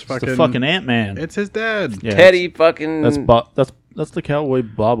told you it was It's fucking. the fucking Ant Man. It's his dad. Yeah, Teddy fucking. That's the cowboy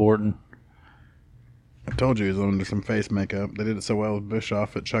Bob Orton. I told you he was under some face makeup. They did it so well with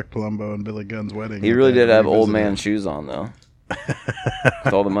Bischoff at Chuck Palumbo and Billy Gunn's wedding. He that really they had did to have old revisit man it. shoes on, though.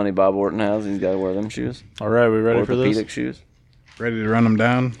 With all the money Bob Orton has, he's got to wear them shoes. All right, we ready for Orthopedic this? shoes. Ready to run him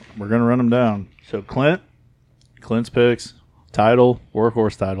down? We're gonna run them down. So Clint's picks, title,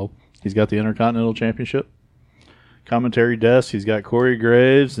 workhorse title. He's got the Intercontinental Championship. Commentary desk. He's got Corey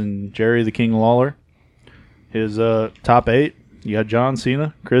Graves and Jerry the King Lawler. His top 8. You got John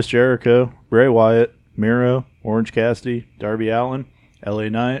Cena, Chris Jericho, Bray Wyatt, Miro, Orange Cassidy, Darby Allin, LA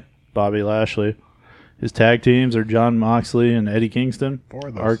Knight, Bobby Lashley. His tag teams are John Moxley and Eddie Kingston. 4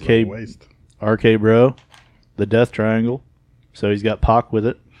 of those. Is a waste. RK Bro, the Death Triangle. So he's got Pac with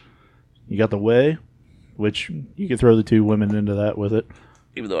it. You got the Way, which you could throw the 2 women into that with it.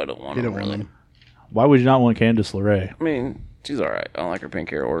 Even though I don't want You them don't want really. them. Why would you not want Candice LeRae? I mean, she's all right. I don't like her pink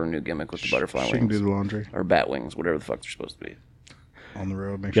hair or her new gimmick with the butterfly She can wings do the laundry or bat wings, whatever the fuck they're supposed to be. on the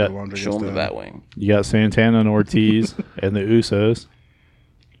road. Make Yeah. sure the laundry Show gets them the done. bat wing. You got Santana and Ortiz and the Usos.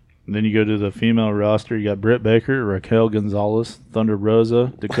 And then you go to the female roster. You got Britt Baker, Raquel Gonzalez, Thunder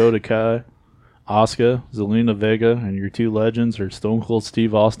Rosa, Dakota Kai, Asuka, Zelina Vega, and your 2 legends are Stone Cold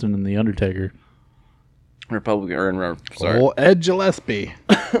Steve Austin and The Undertaker. Republican, or sorry, Oh, Ed Gillespie.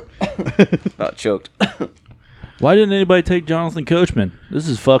 about choked. Why didn't anybody take Jonathan Coachman? This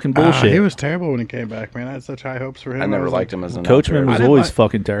is fucking bullshit. He was terrible when he came back, man. I had such high hopes for him. I never was liked like, him as an Coachman was didn't always like-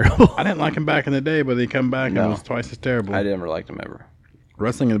 fucking terrible. I didn't like him back in the day, but he come back No. and was twice as terrible. I never liked him ever.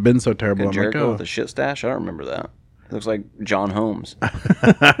 Wrestling had been so terrible. And I'm like, Jericho oh, with a shit stash. I don't remember that. He looks like John Holmes.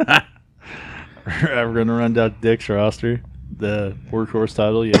 We're going to run down Dick's roster. The Workhorse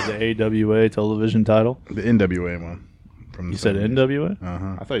title. You have the AWA television title. the NWA one. From the You said 70s. NWA?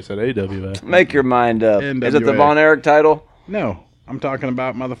 Uh-huh. I thought you said AWA. Make your mind up. Is it the NWA. Von Erich title? No, I'm talking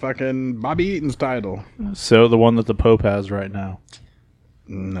about motherfucking Bobby Eaton's title. So the one that the Pope has right now.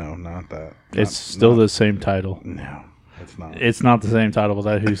 No, not that. It's still the same title. No, it's not. It's not the same title, but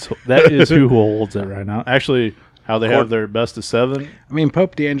that is who holds it right now. Actually, how they have their best of 7. I mean,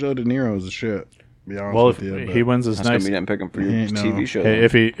 Pope D'Angelo De Niro is a shit. To be honest Well, with if you, but he wins his That's gonna next, be didn't pick him for your Ain't no- TV show. hey,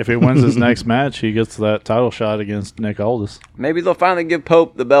 then. if he wins his next match, he gets that title shot against Nick Aldis. Maybe they'll finally give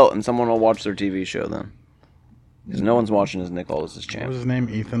Pope the belt, and someone will watch their TV show then. Because no one's watching as Nick Aldis as what champ. was his name?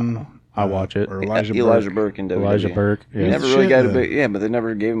 Ethan. I watch it. Or Elijah Elijah Burke. Burke and WWE. Elijah Burke. He Yeah. never He's really shit got a then. big, yeah, but they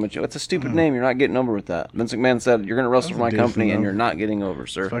never gave him a. It's a stupid name. You're not getting over with that. Vince McMahon said you're going to wrestle for my decent company, and enough. you're not getting over,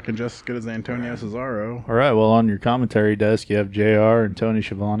 sir. Fucking just as good as Antonio Cesaro. All right. Well, on your commentary desk, you have JR and Tony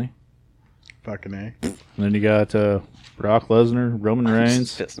Schiavone. Fucking A. And then you got Brock Lesnar, Roman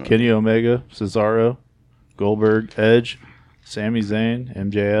Reigns, pissing me. Kenny Omega, Cesaro, Goldberg, Edge, Sami Zayn,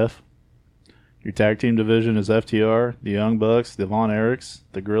 MJF. Your tag team division is FTR, the Young Bucks, the Von Erichs,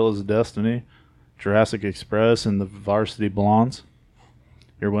 the Guerrillas of Destiny, Jurassic Express, and the Varsity Blondes.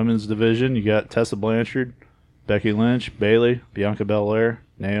 Your women's division, you got Tessa Blanchard, Becky Lynch, Bayley, Bianca Belair,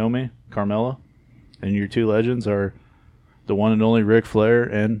 Naomi, Carmella. And your 2 legends are the one and only Ric Flair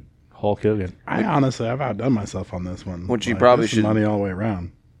and Hulk Hogan. I honestly, I've outdone myself on this one. Which you probably this is should- money all the way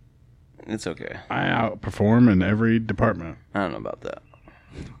around. It's okay. I outperform in every department. I don't know about that.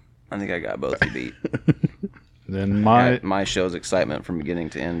 I think I got both you beat. Then my My show's excitement from beginning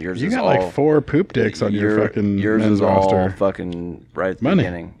to end. Yours You is got all like 4 poop dicks on your fucking yours men's is all roster. fucking right at the Money.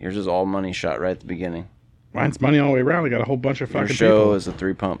 beginning. Yours is all money shot right at the beginning. Mine's money all the way around. I got a whole bunch of Your fucking show people. is a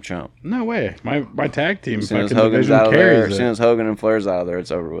 3-pump chump. No way. My tag team As soon as fucking Hogan's division out of there, carries as soon it. as Hogan and Flair's out of there,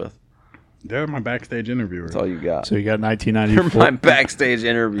 it's over with. They're my backstage interviewers. That's all you got. so you got You're 1994. my backstage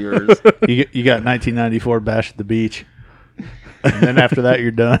interviewers. You got 1994 Bash at the Beach, and then after that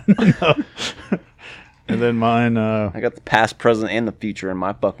you're done. And then mine, I got the past, present, and the future in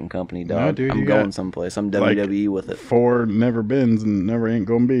my fucking company, dog. No, dude, I'm you going got, someplace. I'm like, WWE with it. 4 never beens and never ain't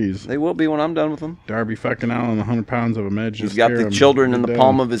gonna be's. They will be when I'm done with them. Darby fucking out on 100 pounds of a med. He's got the children in the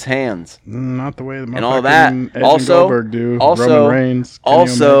palm of his hands. Not the way that And all that. Edge and Also, Goldberg do. also, Roman Reigns, Kenny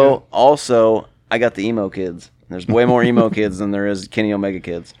Omega. also, I got the emo kids. There's way more emo kids than there is Kenny Omega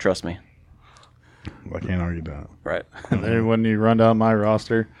kids. Trust me. I can't argue that. Right. and then when you run down my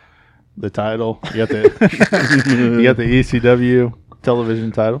roster, the title you got the you got the ECW television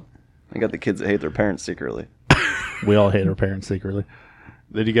title. I got the kids that hate their parents secretly. We all hate our parents secretly.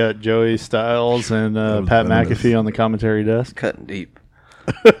 Then you got Joey Styles and was Pat venomous. McAfee on the commentary desk. Cutting deep.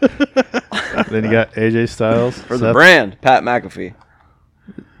 Then you got AJ Styles For the Seth- brand, Pat McAfee.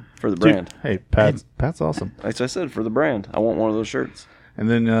 For the Dude, brand. hey, Pat's awesome. Like I said, for the brand. I want one of those shirts. And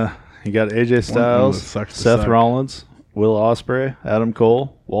then you got AJ that Styles, sucks to Seth suck. Rollins, Will Ospreay, Adam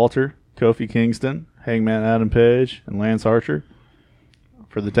Cole, Walter, Kofi Kingston, Hangman Adam Page, and Lance Archer.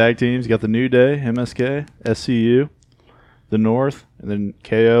 For the tag teams, you got the New Day, MSK, SCU, the North, and then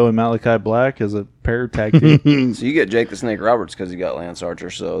KO and Malachi Black as a pair tag team. So you get Jake the Snake Roberts because you got Lance Archer.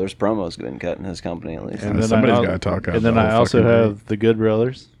 So there's promos getting cut in his company at least. And then Somebody's I, gotta talk out And then the I whole also fucking have the Good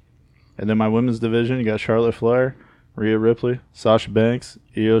Brothers. And then my women's division, you got Charlotte Flair, Rhea Ripley, Sasha Banks,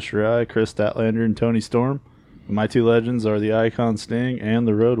 Io Shirai, Chris Statlander, and Tony Storm. And my 2 legends are the Icon Sting and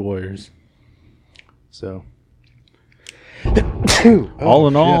the Road Warriors. So, All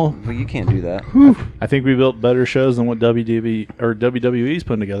in all, Well, you can't do that. I think we built better shows than what WWE's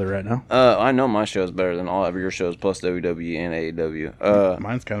putting together right now. I know my show's better than all of your shows plus WWE and AEW.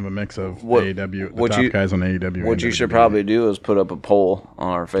 Mine's kind of a mix of what- AEW, the what top you- guys on AEW. What and you should WWE. probably do is put up a poll on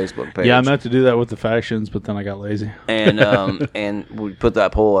our Facebook page. Yeah, I meant to do that with the factions, but then I got lazy. and and we put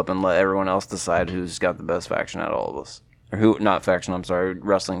that poll up and let everyone else decide who's got the best faction out of all of us, or who not faction. I'm sorry,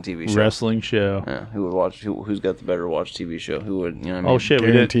 wrestling TV show. Wrestling show. Yeah, who would watch? Who's got the better watch TV show? Who would? You know what I mean? Oh shit, we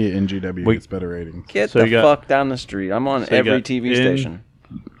did. Guarantee NGW We- gets better ratings. Get So the you got- fuck down the street. I'm on So you every got TV in- station.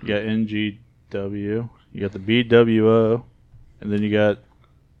 You got NGW. You got the BWO, and then you got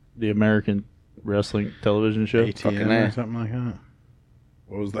the American Wrestling Television Show. Fucking ATM A. or something like that.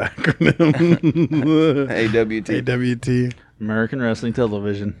 What was the acronym? AWT. AWT. American Wrestling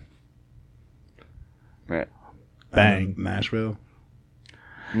Television. Right. Bang. Nashville.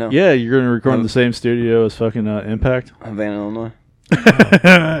 No. Yeah, you're going to record in No. the same studio as fucking Impact. Van Illinois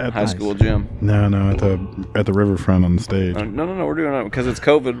At High School Gym. No, at the riverfront on the stage. No. We're doing it because it's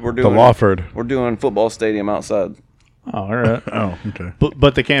COVID. We're The doing Lawford. We're doing football stadium outside. Oh, all right. Oh, okay.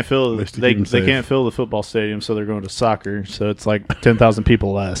 But they can't fill least to they keep 'em safe. can't fill the football stadium, so they're going to soccer. So it's like 10,000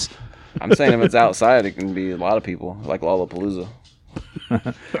 people less. I'm saying if it's outside, it can be a lot of people, like Lollapalooza.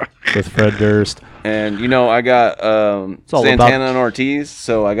 With Fred Durst. And I got all Santana about- and Ortiz,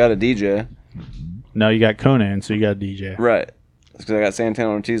 so I got a DJ. No, you got Conan, so you got a DJ. Right. Because I got Santana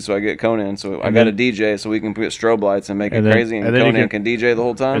and Ortiz, so I get Conan. So I And got then- a DJ, so we can put strobe lights and make it And then- crazy, and and then you Conan can- can DJ the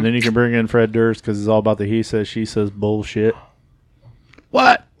whole time. And then you can bring in Fred Durst because it's all about the he says, she says bullshit.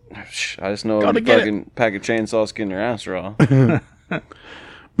 What? I just know Gotta you get fucking pack of chainsaws, skin your ass raw.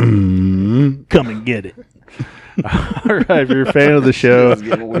 Come and get it. All right, if you're a fan of the show Shit is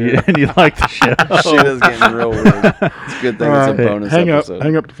getting weird. and you like the show, Shit is getting real weird. It's a good thing it's a Hey, bonus hang episode. up.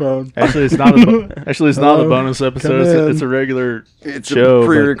 Hang up the phone. actually it's not a Hello? bonus episode. Come It's in. it's a regular It's show. a but-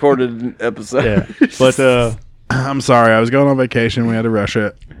 pre-recorded episode. yeah, but I'm sorry. I was going on vacation. We had to rush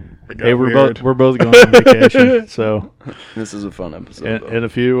it. It got hey, weird. we're both going on vacation. So This is a fun episode. though.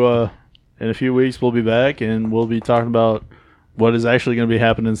 in a few weeks we'll be back and we'll be talking about what is actually going to be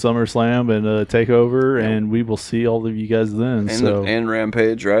happening in SummerSlam and Takeover, and we will see all of you guys then. And, and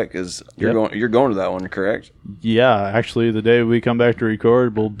Rampage, right? Because you're going to that one, correct? Yeah, actually, the day we come back to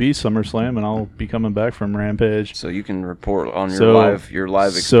record will be SummerSlam, and I'll be coming back from Rampage. So you can report on So- your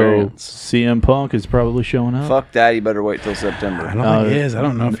live experience. So CM Punk is probably showing up. Fuck that! You better wait till September. I don't think it is. I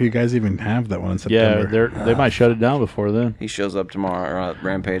don't know if you guguys even have that one in Yeah, September. they might shut it down before then. He shows up tomorrow at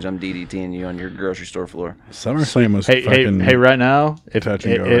Rampage. I'm DDTing you on your grocery store floor. SummerSlam was Hey, fucking. hey, right now, if touch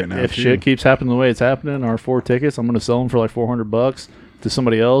and go right now, if too. shit keeps happening the way it's happening, our 4 tickets, I'm going to sell them for like $400 to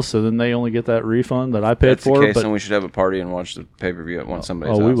somebody else, so then they only get that refund that I paid That's for. the case, But then we should have a party and watch the pay-per-view at one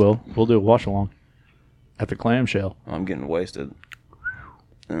somebody's we house. will. We'll do a watch along at the clamshell. I'm getting wasted.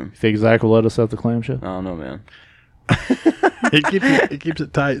 You think Zach will let us at the clamshell? I don't know, man. it keeps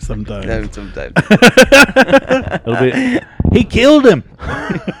it tight sometimes. That's some type- It'll be. He killed him.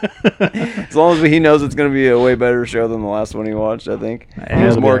 As long as he knows it's going to be a way better show than the last one he watched, I think. He Yeah,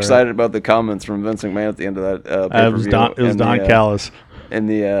 was it'll be more all right. excited about the comments from Vince McMahon at the end of that pay-per-view. It was Don Callis. In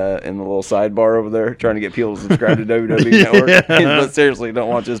the little sidebar over there, trying to get people to subscribe to WWE Network. But seriously, don't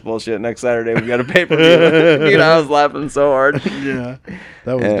watch this bullshit. Next Saturday we got a pay-per-view. Dude, I was laughing so hard. Yeah,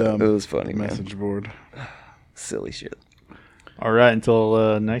 that was Yeah, dumb. it was funny, man. Message board. Silly shit. All right,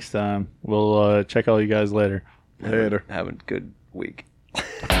 until next time, we'll check all you guys later. Later. Have a good week.